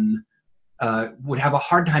one, would have a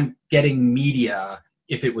hard time getting media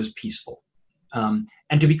if it was peaceful.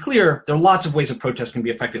 And to be clear, there are lots of ways a protest can be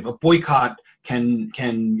effective. A boycott can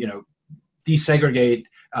desegregate.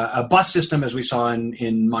 A bus system, as we saw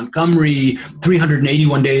in Montgomery,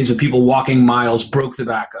 381 days of people walking miles broke the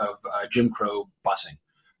back of Jim Crow busing.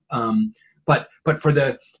 But for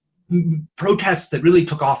the protests that really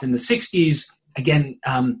took off in the 60s,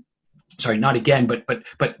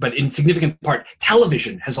 but in significant part,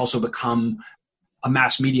 television has also become a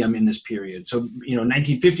mass medium in this period. So,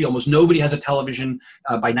 1950, almost nobody has a television.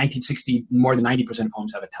 By 1960, more than 90% of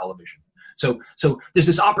homes have a television. So there's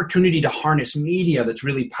this opportunity to harness media that's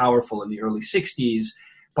really powerful in the early 60s,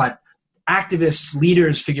 but activists,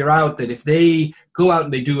 leaders figure out that if they go out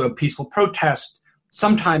and they do a peaceful protest,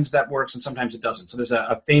 sometimes that works and sometimes it doesn't. So there's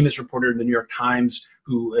a famous reporter in the New York Times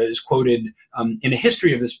who is quoted in a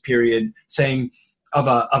history of this period saying of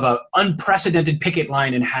a unprecedented picket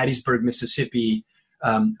line in Hattiesburg, Mississippi,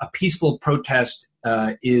 a peaceful protest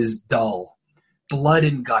is dull. Blood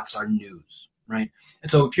and guts are news, right? And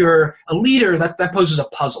so if you're a leader, that poses a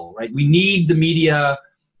puzzle, right? We need the media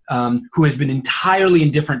who has been entirely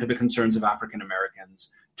indifferent to the concerns of African Americans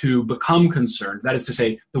to become concerned. That is to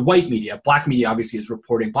say, the white media, black media obviously is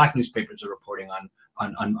reporting, black newspapers are reporting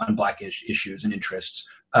on black issues and interests.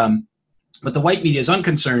 But the white media is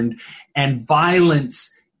unconcerned, and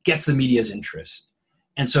violence gets the media's interest.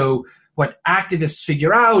 And so what activists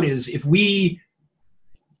figure out is if we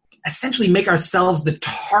essentially make ourselves the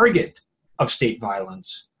target of state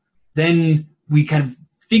violence, then we kind of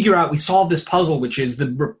figure out, we solve this puzzle, which is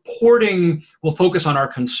the reporting will focus on our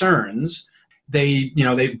concerns. They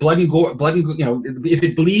blood and gore, if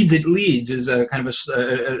it bleeds, it leads is a kind of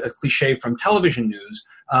a cliche from television news,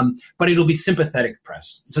 but it'll be sympathetic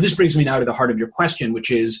press. So this brings me now to the heart of your question, which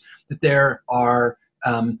is that there are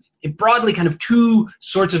broadly kind of two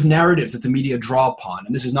sorts of narratives that the media draw upon.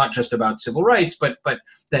 And this is not just about civil rights, but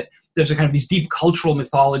that there's a kind of these deep cultural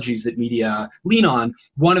mythologies that media lean on.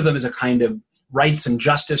 One of them is a kind of rights and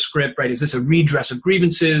justice script, right? Is this a redress of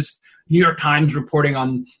grievances? New York Times reporting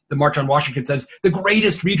on the March on Washington says the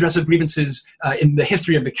greatest redress of grievances in the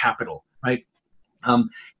history of the Capitol, right?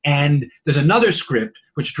 And there's another script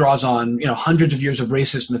which draws on hundreds of years of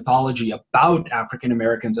racist mythology about African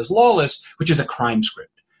Americans as lawless, which is a crime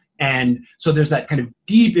script. And so there's that kind of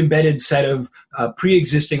deep embedded set of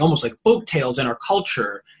pre-existing, almost like folk tales in our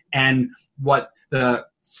culture. And what the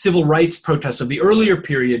civil rights protests of the earlier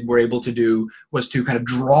period were able to do was to kind of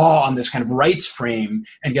draw on this kind of rights frame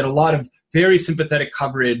and get a lot of very sympathetic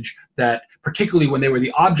coverage that, particularly when they were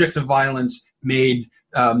the objects of violence, made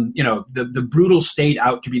the brutal state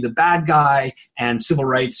out to be the bad guy, and civil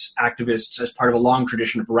rights activists as part of a long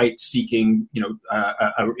tradition of rights-seeking,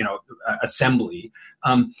 assembly.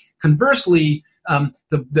 Conversely,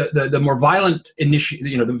 the more violent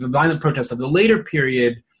the violent protests of the later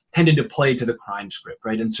period tended to play to the crime script,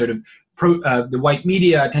 right? And sort of the white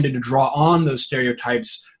media tended to draw on those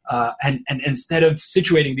stereotypes, and instead of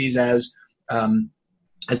situating these as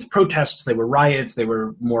protests, they were riots, they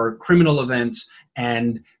were more criminal events,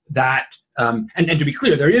 and that and to be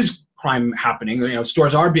clear, there is crime happening.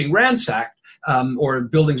 Stores are being ransacked, or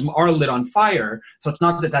buildings are lit on fire. So it's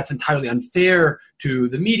not that that's entirely unfair to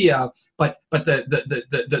the media, but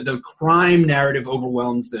the crime narrative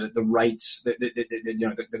overwhelms the rights, the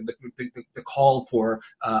call for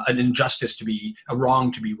an injustice to be, a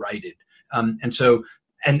wrong to be righted.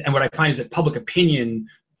 And what I find is that public opinion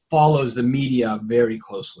follows the media very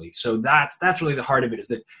closely. So that's really the heart of it, is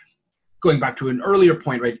that, going back to an earlier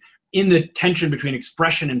point, right, in the tension between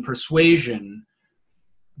expression and persuasion,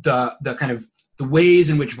 the kind of the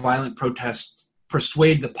ways in which violent protests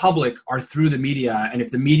persuade the public are through the media. And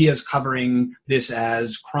if the media is covering this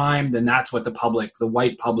as crime, then that's what the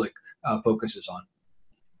white public focuses on.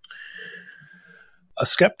 A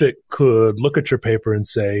skeptic could look at your paper and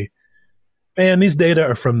say, man, these data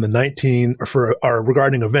are from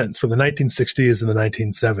regarding events from the 1960s and the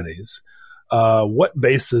 1970s. What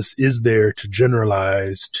basis is there to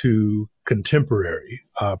generalize to contemporary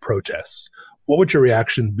protests? What would your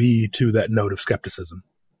reaction be to that note of skepticism?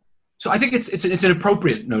 So I think it's an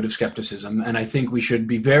appropriate note of skepticism, and I think we should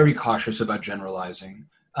be very cautious about generalizing.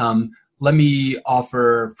 let me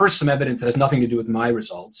offer first some evidence that has nothing to do with my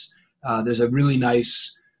results. There's a really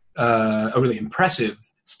nice, a really impressive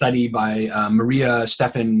study by Maria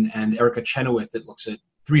Steffen and Erica Chenoweth that looks at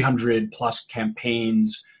 300 plus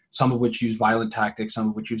campaigns, some of which use violent tactics, some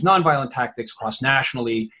of which use nonviolent tactics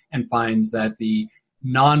cross-nationally, and finds that the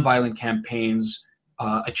nonviolent campaigns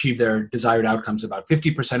achieve their desired outcomes about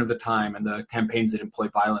 50% of the time, and the campaigns that employ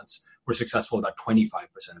violence were successful about 25%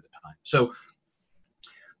 of the time. So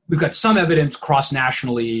we've got some evidence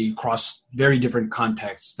cross-nationally, across very different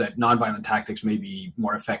contexts, that nonviolent tactics may be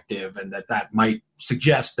more effective, and that might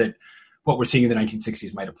suggest that what we're seeing in the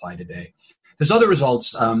 1960s might apply today. There's other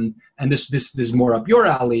results, and this is more up your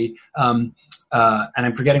alley, and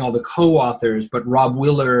I'm forgetting all the co-authors, but Rob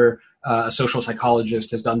Willer, a social psychologist,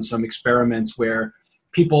 has done some experiments where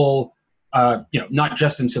people, not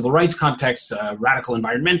just in civil rights contexts, radical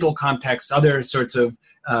environmental context, other sorts of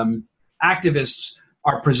activists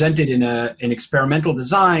are presented in an experimental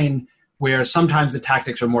design where sometimes the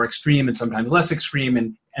tactics are more extreme and sometimes less extreme,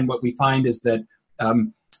 and what we find is that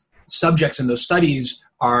subjects in those studies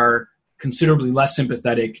are considerably less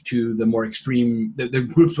sympathetic to the more extreme, the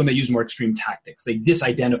groups when they use more extreme tactics. They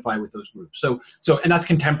disidentify with those groups. So, and that's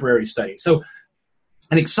contemporary study. So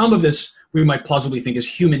I think some of this we might plausibly think is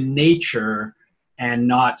human nature and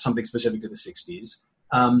not something specific to the 60s.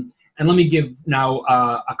 And let me give now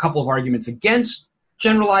a couple of arguments against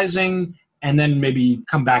generalizing, and then maybe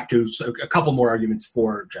come back to a couple more arguments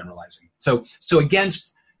for generalizing. So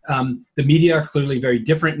against, the media are clearly very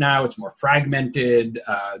different now. It's more fragmented.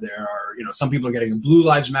 There are, some people are getting a Blue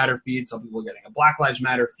Lives Matter feed. Some people are getting a Black Lives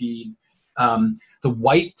Matter feed. The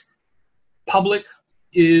white public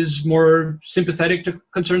is more sympathetic to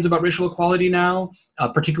concerns about racial equality now.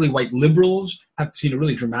 Particularly white liberals have seen a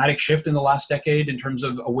really dramatic shift in the last decade in terms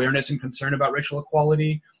of awareness and concern about racial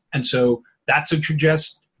equality. And so that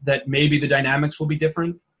suggests that maybe the dynamics will be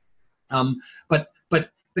different. But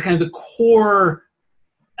the kind of the core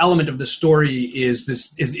element of the story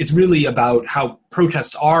is really about how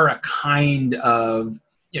protests are a kind of,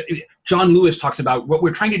 John Lewis talks about what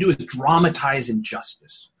we're trying to do is dramatize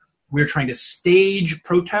injustice. We're trying to stage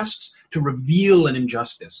protests to reveal an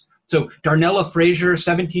injustice. So Darnella Frazier,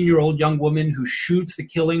 17-year-old young woman who shoots the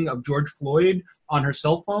killing of George Floyd on her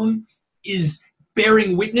cell phone, is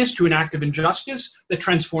bearing witness to an act of injustice that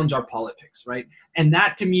transforms our politics, right? And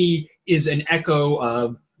that, to me, is an echo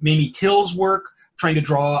of Mamie Till's work, trying to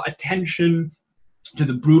draw attention to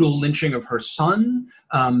the brutal lynching of her son,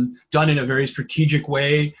 done in a very strategic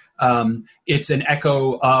way. It's an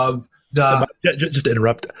echo of the... Just to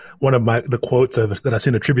interrupt, one of the quotes that I've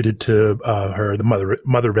seen attributed to her, the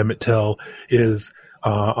mother of Emmett Till, is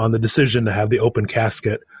on the decision to have the open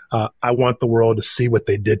casket, I want the world to see what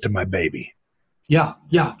they did to my baby. Yeah.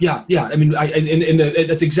 I mean,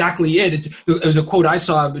 that's exactly it. There's a quote I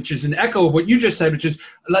saw, which is an echo of what you just said, which is,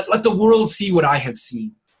 let the world see what I have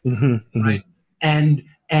seen, right? And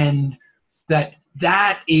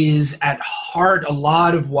that is at heart a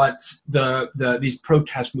lot of what these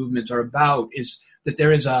protest movements are about, is that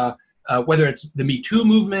there is whether it's the Me Too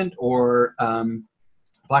movement or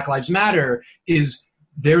Black Lives Matter,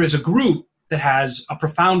 there is a group that has a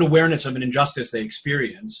profound awareness of an injustice they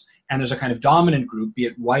experience. And there's a kind of dominant group, be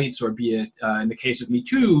it whites or be it, in the case of Me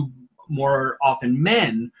Too, more often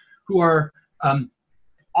men, who are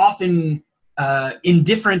often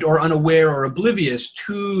indifferent or unaware or oblivious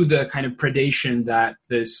to the kind of predation that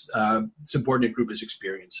this subordinate group is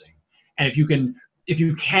experiencing. And if you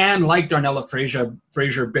can, like Darnella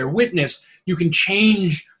Frazier, bear witness, you can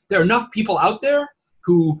change. There are enough people out there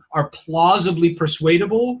who are plausibly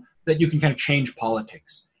persuadable that you can kind of change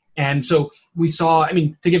politics. And so we saw, I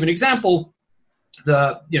mean, to give an example,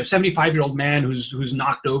 the 75-year-old man who's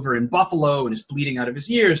knocked over in Buffalo and is bleeding out of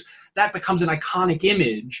his ears, that becomes an iconic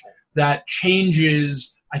image that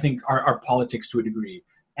changes, I think, our politics to a degree.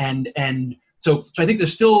 And so I think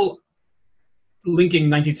there's still, linking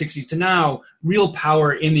 1960s to now, real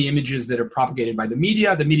power in the images that are propagated by the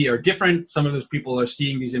media. The media are different. Some of those people are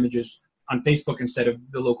seeing these images on Facebook instead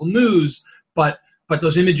of the local news, but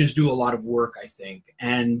those images do a lot of work, I think,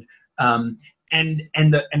 and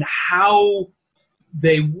how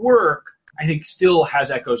they work, I think, still has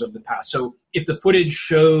echoes of the past. So if the footage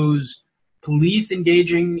shows police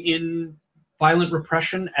engaging in violent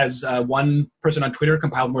repression, as one person on Twitter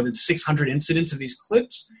compiled more than 600 incidents of these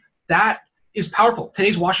clips, that is powerful.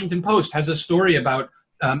 Today's Washington Post has a story about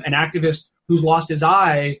an activist who's lost his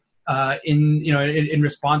eye in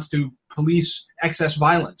response to police excess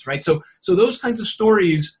violence, right? So those kinds of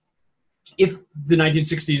stories, if the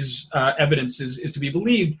 1960s evidence is to be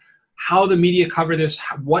believed, how the media cover this,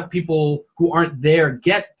 what people who aren't there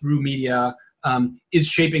get through media is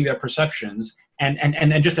shaping their perceptions.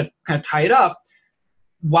 And just to kind of tie it up,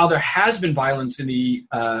 while there has been violence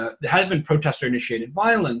there has been protester-initiated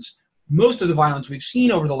violence, most of the violence we've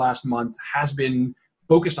seen over the last month has been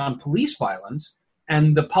focused on police violence,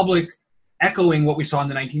 and the public, echoing what we saw in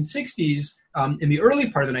the 1960s, in the early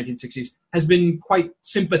part of the 1960s, has been quite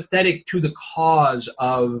sympathetic to the cause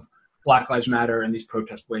of Black Lives Matter and these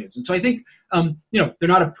protest waves. And so I think, they're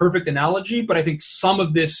not a perfect analogy, but I think some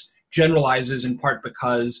of this generalizes in part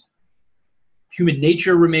because human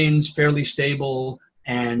nature remains fairly stable,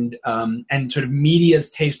 and sort of media's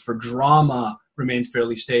taste for drama remains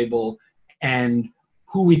fairly stable, and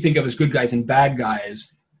who we think of as good guys and bad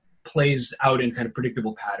guys plays out in kind of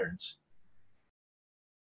predictable patterns.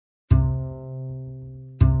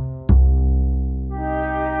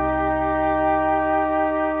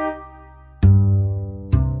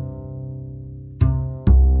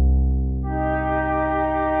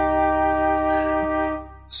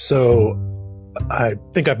 So I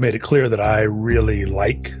think I've made it clear that I really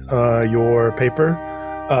like your paper,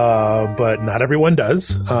 but not everyone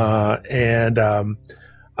does. And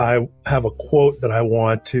I have a quote that I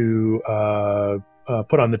want to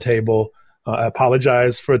put on the table. I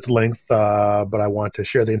apologize for its length, but I want to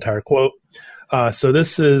share the entire quote. So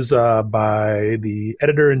this is by the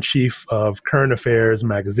editor-in-chief of Current Affairs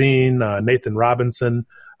magazine, Nathan Robinson,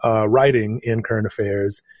 writing in Current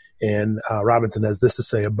Affairs. And Robinson has this to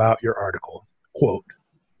say about your article, quote,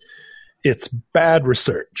 "It's bad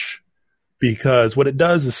research because what it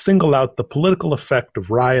does is single out the political effect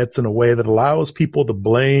of riots in a way that allows people to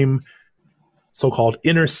blame so-called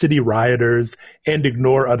inner city rioters and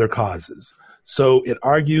ignore other causes. So it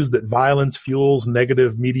argues that violence fuels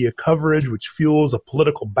negative media coverage, which fuels a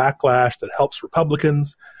political backlash that helps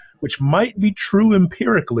Republicans, which might be true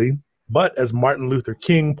empirically, but as Martin Luther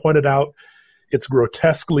King pointed out, it's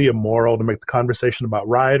grotesquely immoral to make the conversation about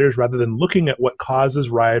rioters rather than looking at what causes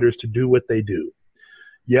rioters to do what they do.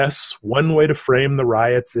 Yes, one way to frame the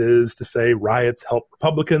riots is to say riots help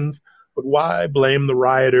Republicans, but why blame the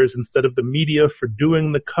rioters instead of the media for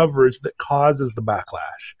doing the coverage that causes the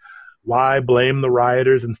backlash? Why blame the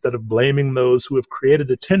rioters instead of blaming those who have created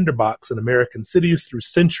a tinderbox in American cities through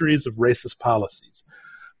centuries of racist policies?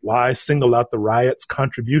 Why single out the riots'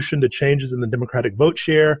 contribution to changes in the Democratic vote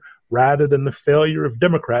share rather than the failure of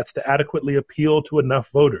Democrats to adequately appeal to enough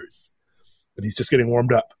voters?" But he's just getting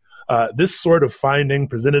warmed up. This sort of finding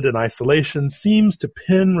presented in isolation seems to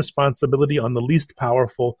pin responsibility on the least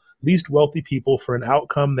powerful, least wealthy people for an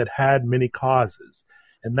outcome that had many causes.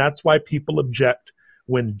 And that's why people object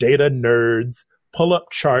when data nerds pull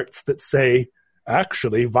up charts that say,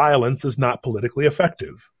 actually, violence is not politically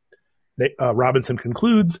effective. Robinson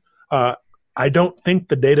concludes, I don't think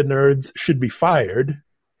the data nerds should be fired.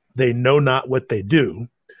 They know not what they do.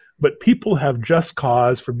 But people have just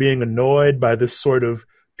cause for being annoyed by this sort of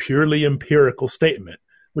purely empirical statement,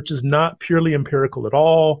 which is not purely empirical at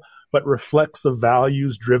all, but reflects a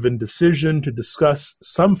values-driven decision to discuss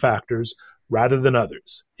some factors rather than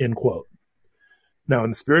others, end quote. Now, in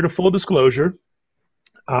the spirit of full disclosure,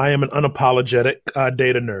 I am an unapologetic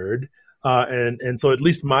data nerd, and so at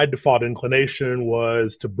least my default inclination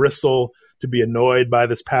was to bristle, to be annoyed by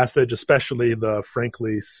this passage, especially the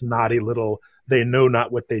frankly snotty little "they know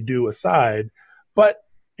not what they do" aside. But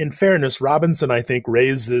in fairness, Robinson, I think,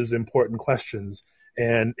 raises important questions,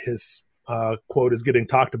 and his quote is getting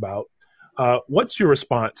talked about. What's your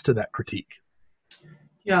response to that critique?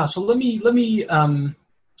 Yeah, so let me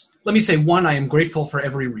say, one, I am grateful for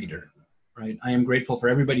every reader. Right, I am grateful for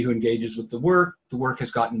everybody who engages with the work. The work has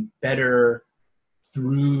gotten better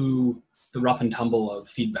through the rough and tumble of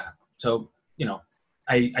feedback. So,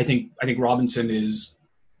 I think Robinson is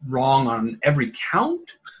wrong on every count,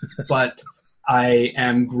 but I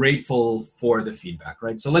am grateful for the feedback,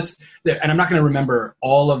 right? So and I'm not going to remember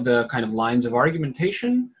all of the kind of lines of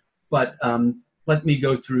argumentation, but let me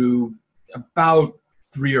go through about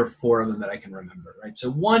 3 or 4 of them that I can remember, right? So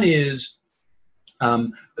one is,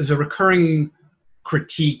 there's a recurring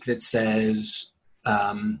critique that says,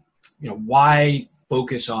 why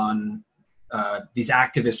focus on these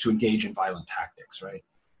activists who engage in violent tactics, right?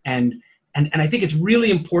 And I think it's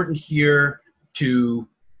really important here to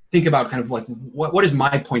think about kind of like what is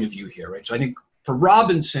my point of view here, right? So I think for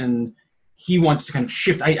Robinson, he wants to kind of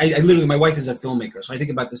shift. I literally, my wife is a filmmaker, so I think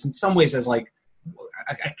about this in some ways as like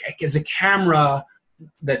as a camera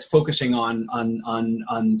that's focusing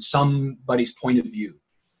on somebody's point of view.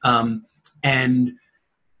 And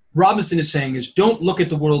Robinson is saying is, don't look at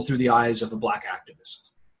the world through the eyes of a black activist.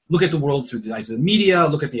 look at the world through the eyes of the media,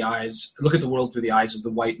 look at the world through the eyes of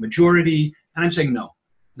the white majority. And I'm saying no.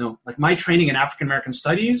 Like my training in African American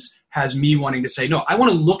studies has me wanting to say, no, I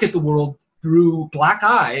want to look at the world through black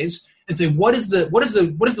eyes and say, what is the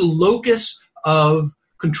locus of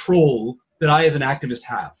control that I as an activist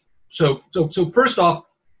have? So first off,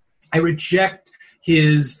 I reject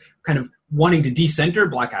his kind of wanting to decenter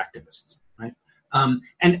black activists, right?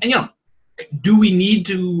 And do we need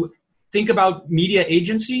to think about media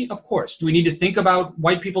agency? Of course. Do we need to think about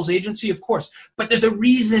white people's agency? Of course. But there's a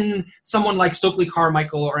reason someone like Stokely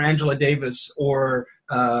Carmichael or Angela Davis or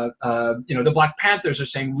the Black Panthers are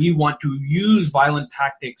saying we want to use violent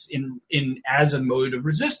tactics in as a mode of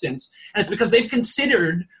resistance, and it's because they've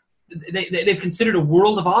considered a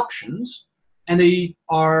world of options, and they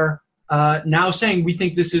are now saying we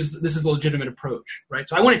think this is a legitimate approach, right?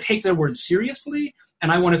 So I want to take their words seriously,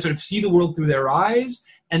 and I want to sort of see the world through their eyes.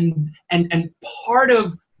 And part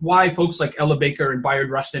of why folks like Ella Baker and Bayard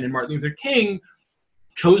Rustin and Martin Luther King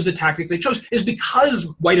chose the tactics they chose is because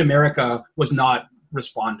white America was not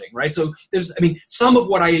responding, right? So some of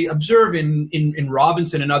what I observe in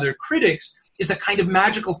Robinson and other critics is a kind of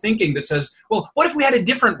magical thinking that says, well, what if we had a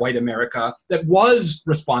different white America that was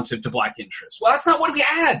responsive to black interests? Well, that's not what we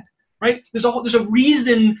had, right? There's a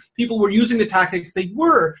reason people were using the tactics they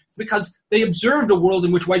were, because they observed a world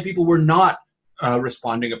in which white people were not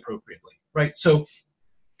responding appropriately, right? So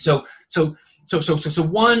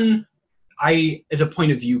one, as a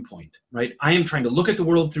point of viewpoint, right? I am trying to look at the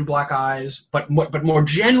world through black eyes, but more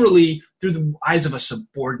generally through the eyes of a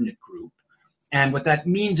subordinate group. And what that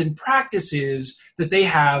means in practice is that they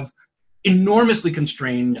have enormously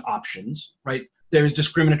constrained options, right? There is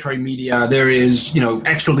discriminatory media, there is,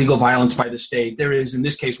 extra legal violence by the state, there is, in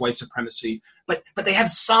this case, white supremacy, but they have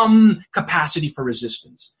some capacity for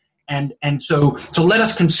resistance. And so let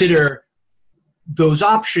us consider those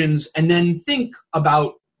options and then think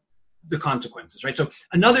about the consequences, right? So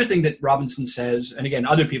another thing that Robinson says, and again,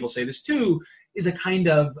 other people say this too, is a kind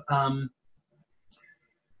of,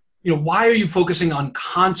 why are you focusing on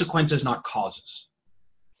consequences, not causes?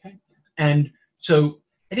 Okay. And so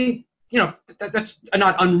I think, that's a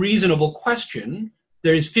not unreasonable question.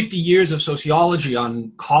 There is 50 years of sociology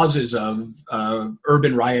on causes of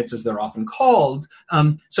urban riots, as they're often called.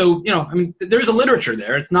 There is a literature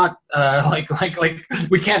there. It's not like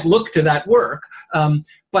we can't look to that work.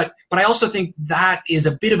 But I also think that is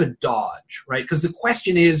a bit of a dodge, right? Because the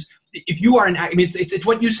question is, if you are it's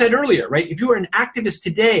what you said earlier, right? If you are an activist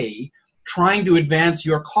today trying to advance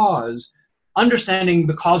your cause, understanding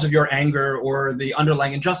the cause of your anger or the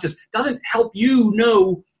underlying injustice doesn't help you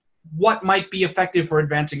know what might be effective for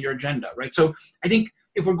advancing your agenda, right? So I think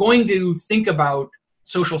if we're going to think about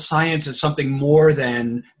social science as something more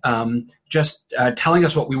than just telling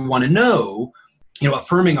us what we want to know,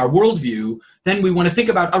 affirming our worldview, then we want to think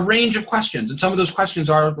about a range of questions. And some of those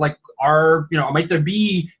questions are might there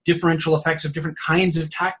be differential effects of different kinds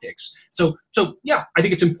of tactics? So yeah, I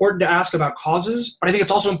think it's important to ask about causes, but I think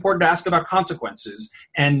it's also important to ask about consequences.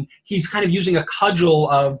 And he's kind of using a cudgel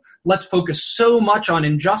of let's focus so much on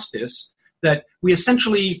injustice that we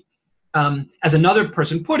essentially, as another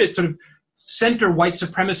person put it, sort of center white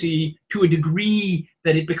supremacy to a degree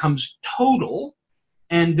that it becomes total.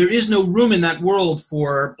 And there is no room in that world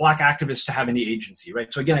for black activists to have any agency,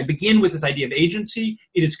 right? So again, I begin with this idea of agency.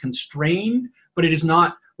 It is constrained, but it is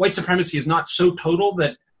not, white supremacy is not so total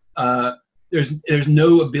that there's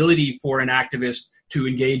no ability for an activist to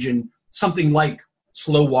engage in something like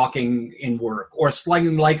slow walking in work, or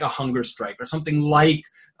something like a hunger strike, or something like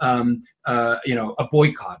a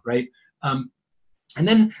boycott, right? And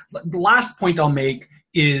then the last point I'll make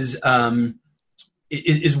is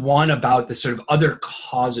one about the sort of other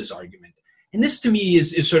causes argument. And this to me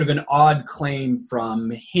is sort of an odd claim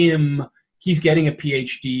from him. He's getting a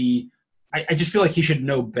PhD. I just feel like he should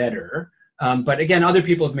know better. But again, other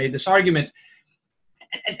people have made this argument.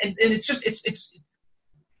 And it's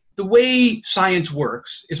the way science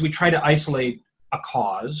works is we try to isolate a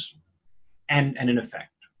cause and an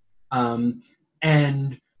effect.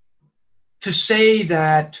 And to say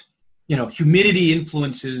that, humidity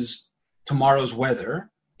influences tomorrow's weather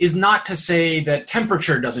is not to say that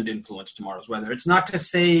temperature doesn't influence tomorrow's weather. It's not to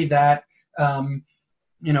say that, the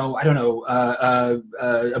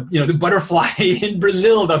butterfly in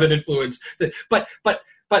Brazil doesn't influence. But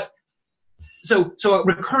so a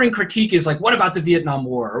recurring critique is like, what about the Vietnam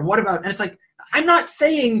War? Or what about, and it's like, I'm not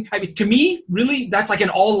saying, to me, really, that's like an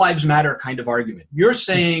all lives matter kind of argument. You're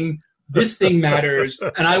saying this thing matters,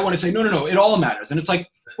 and I want to say, no, it all matters. And it's like,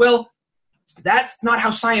 well, that's not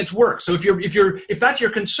how science works. So if that's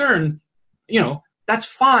your concern, that's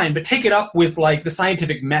fine, but take it up with like the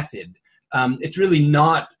scientific method. It's really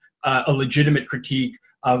not a legitimate critique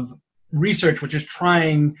of research which is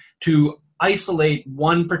trying to isolate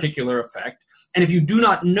one particular effect. And if you do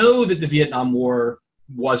not know that the Vietnam War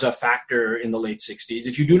was a factor in the late 60s,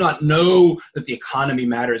 if you do not know that the economy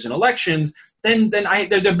matters in elections, then there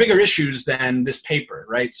are bigger issues than this paper,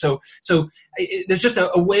 right? So there's just a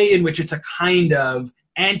way in which it's a kind of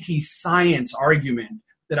anti-science argument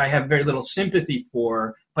that I have very little sympathy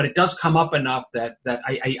for, but it does come up enough that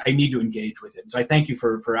I need to engage with it. So I thank you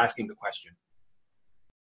for asking the question.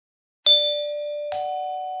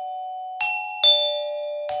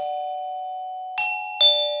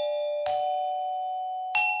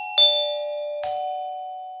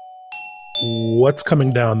 What's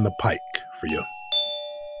coming down the pike for you?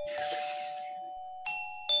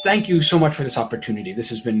 Thank you so much for this opportunity. This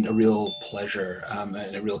has been a real pleasure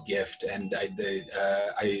and a real gift. And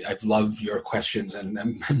I've loved your questions, and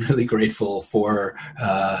I'm really grateful for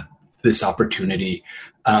this opportunity.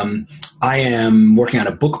 I am working on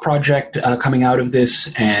a book project coming out of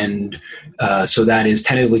this, and so that is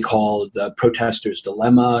tentatively called The Protester's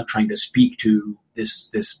Dilemma, trying to speak to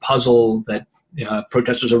this puzzle that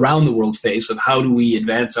protesters around the world face of how do we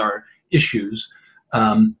advance our issues.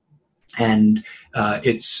 And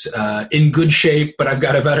it's in good shape, but I've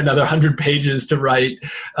got about another 100 pages to write.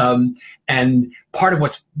 And part of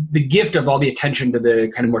what's the gift of all the attention to the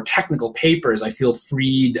kind of more technical papers, I feel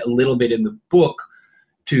freed a little bit in the book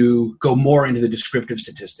to go more into the descriptive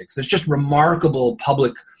statistics. There's just remarkable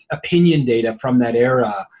public opinion data from that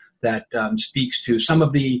era that speaks to some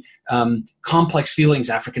of the complex feelings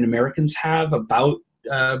African Americans have about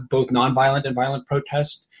both nonviolent and violent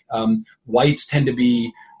protest. Whites tend to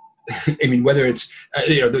be, I mean, whether it's,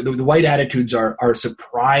 the white attitudes are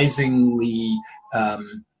surprisingly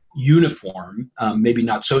uniform, maybe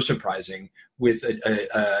not so surprising, with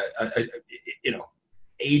a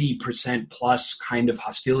 80% plus kind of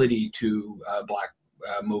hostility to Black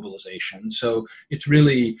mobilization. So it's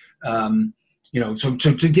really, getting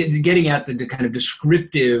at the kind of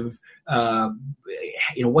descriptive,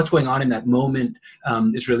 what's going on in that moment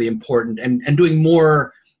is really important, and doing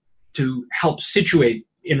more to help situate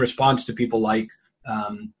in response to people like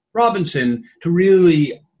Robinson to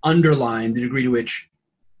really underline the degree to which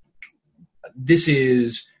this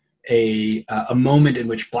is a moment in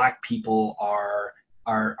which Black people are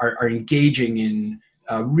engaging in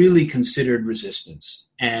really considered resistance,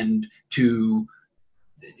 and to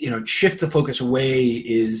shift the focus away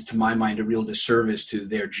is, to my mind, a real disservice to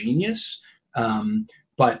their genius.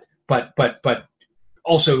 But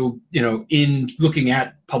also, in looking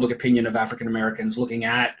at public opinion of African Americans, looking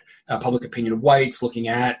at public opinion of whites, looking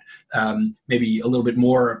at maybe a little bit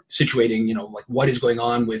more situating, like what is going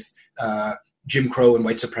on with Jim Crow and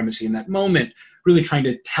white supremacy in that moment, really trying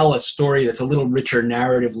to tell a story that's a little richer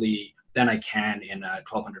narratively than I can in a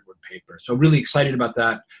 1,200 word paper. So really excited about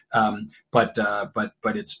that. But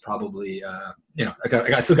it's probably,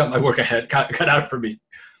 I still got my work ahead, cut out for me.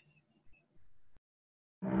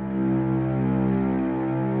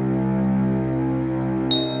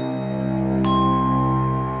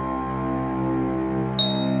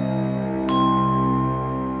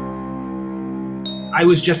 I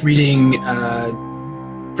was just reading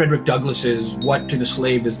Frederick Douglass's "What to the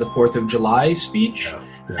Slave is the 4th of July" speech. Yeah.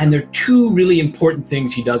 And there are two really important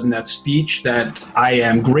things he does in that speech that I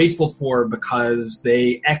am grateful for, because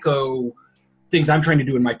they echo things I'm trying to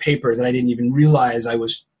do in my paper that I didn't even realize I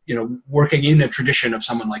was, working in a tradition of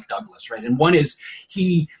someone like Douglass, right? And one is,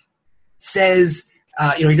 he says,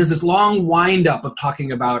 he does this long wind up of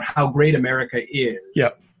talking about how great America is.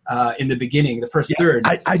 Yep. In the beginning, the first third.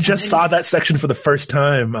 I just saw that section for the first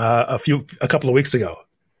time a couple of weeks ago.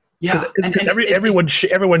 Yeah. And everyone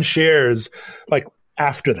shares, like,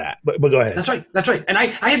 after that, but go ahead. That's right. And I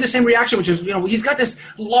had the same reaction, which is, he's got this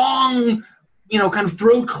long, kind of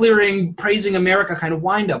throat clearing, praising America kind of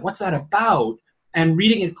wind up. What's that about? And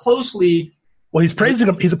reading it closely. Well, he's praising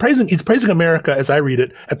America, as I read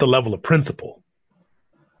it, at the level of principle.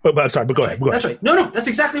 But I'm sorry, but go ahead. That's right. No, that's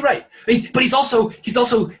exactly right. But he's also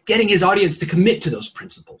getting his audience to commit to those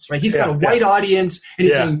principles, right? He's got a white audience, and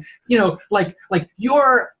he's saying, it's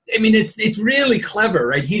really clever,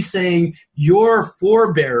 right? He's saying your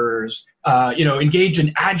forebears, engage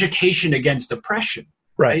in agitation against oppression,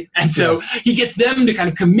 right? And so he gets them to kind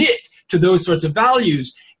of commit to those sorts of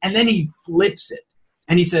values, and then he flips it,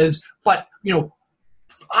 and he says, but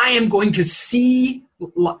I am going to see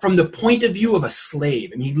from the point of view of a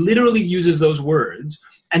slave, and he literally uses those words,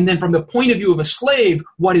 and then from the point of view of a slave,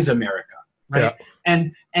 what is America, right?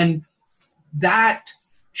 And that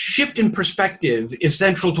shift in perspective is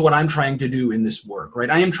central to what I'm trying to do in this work, right?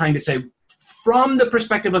 I am trying to say, from the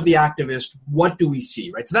perspective of the activist, what do we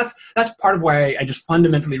see, right? So that's part of why I just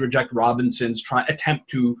fundamentally reject Robinson's attempt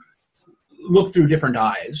to look through different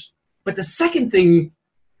eyes. But the second thing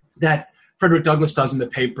that Frederick Douglass does in the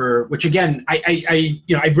paper, which again,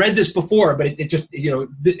 I've read this before, but it just, I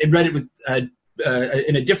read it with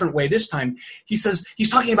in a different way this time. He says he's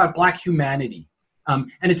talking about Black humanity, and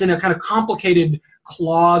it's in a kind of complicated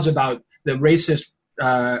clause about the racist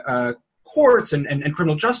courts and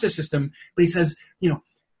criminal justice system. But he says,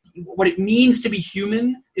 what it means to be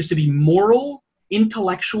human is to be moral,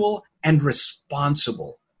 intellectual, and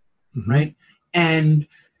responsible, right? And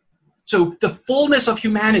so the fullness of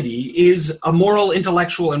humanity is a moral,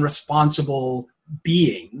 intellectual, and responsible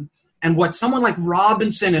being. And what someone like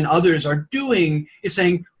Robinson and others are doing is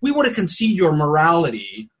saying, we want to concede your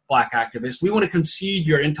morality, Black activists. We want to concede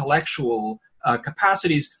your intellectual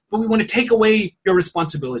capacities, but we want to take away your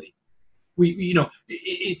responsibility. The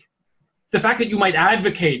fact that you might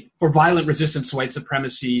advocate for violent resistance to white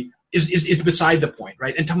supremacy is beside the point,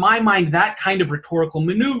 right? And to my mind, that kind of rhetorical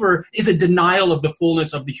maneuver is a denial of the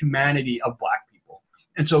fullness of the humanity of Black people.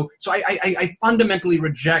 And so I fundamentally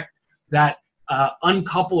reject that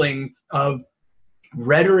uncoupling of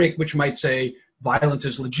rhetoric, which might say violence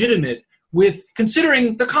is legitimate, with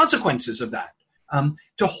considering the consequences of that.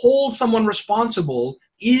 To hold someone responsible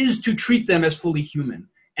is to treat them as fully human,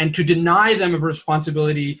 and to deny them of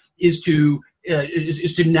responsibility is to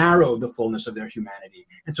narrow the fullness of their humanity.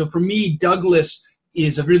 And so for me, Douglass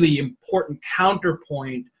is a really important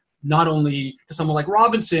counterpoint, not only to someone like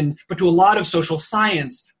Robinson, but to a lot of social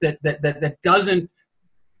science that doesn't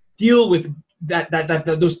deal with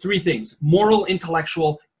those three things: moral,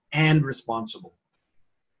 intellectual, and responsible.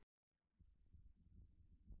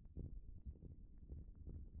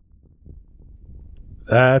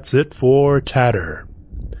 That's it for Tatter.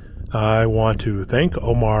 I want to thank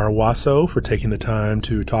Omar Wasso for taking the time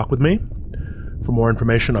to talk with me. For more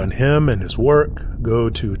information on him and his work, go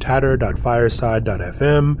to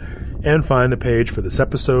tatter.fireside.fm and find the page for this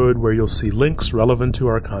episode where you'll see links relevant to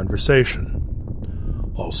our conversation.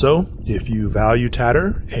 Also, if you value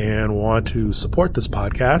Tatter and want to support this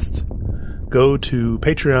podcast, go to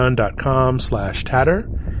patreon.com/tatter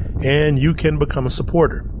and you can become a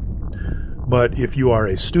supporter. But if you are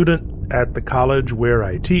a student at the college where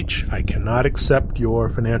I teach, I cannot accept your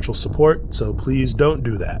financial support, so please don't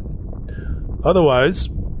do that. Otherwise,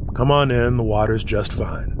 come on in, the water's just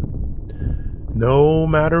fine. No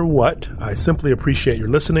matter what, I simply appreciate your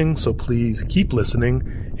listening, so please keep listening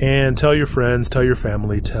and tell your friends, tell your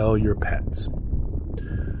family, tell your pets.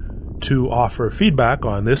 To offer feedback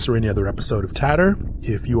on this or any other episode of Tatter,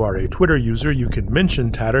 if you are a Twitter user, you can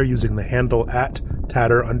mention Tatter using the handle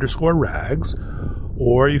 @Tatter_rags,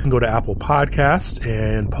 or you can go to Apple Podcasts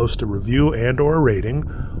and post a review and or a rating,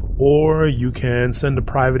 or you can send a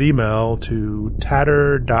private email to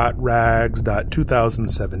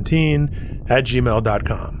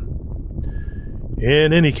tatter.rags.2017@gmail.com.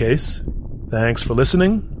 In any case, thanks for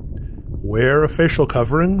listening. Wear a facial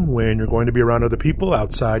covering when you're going to be around other people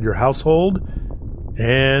outside your household,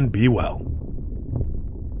 and be well.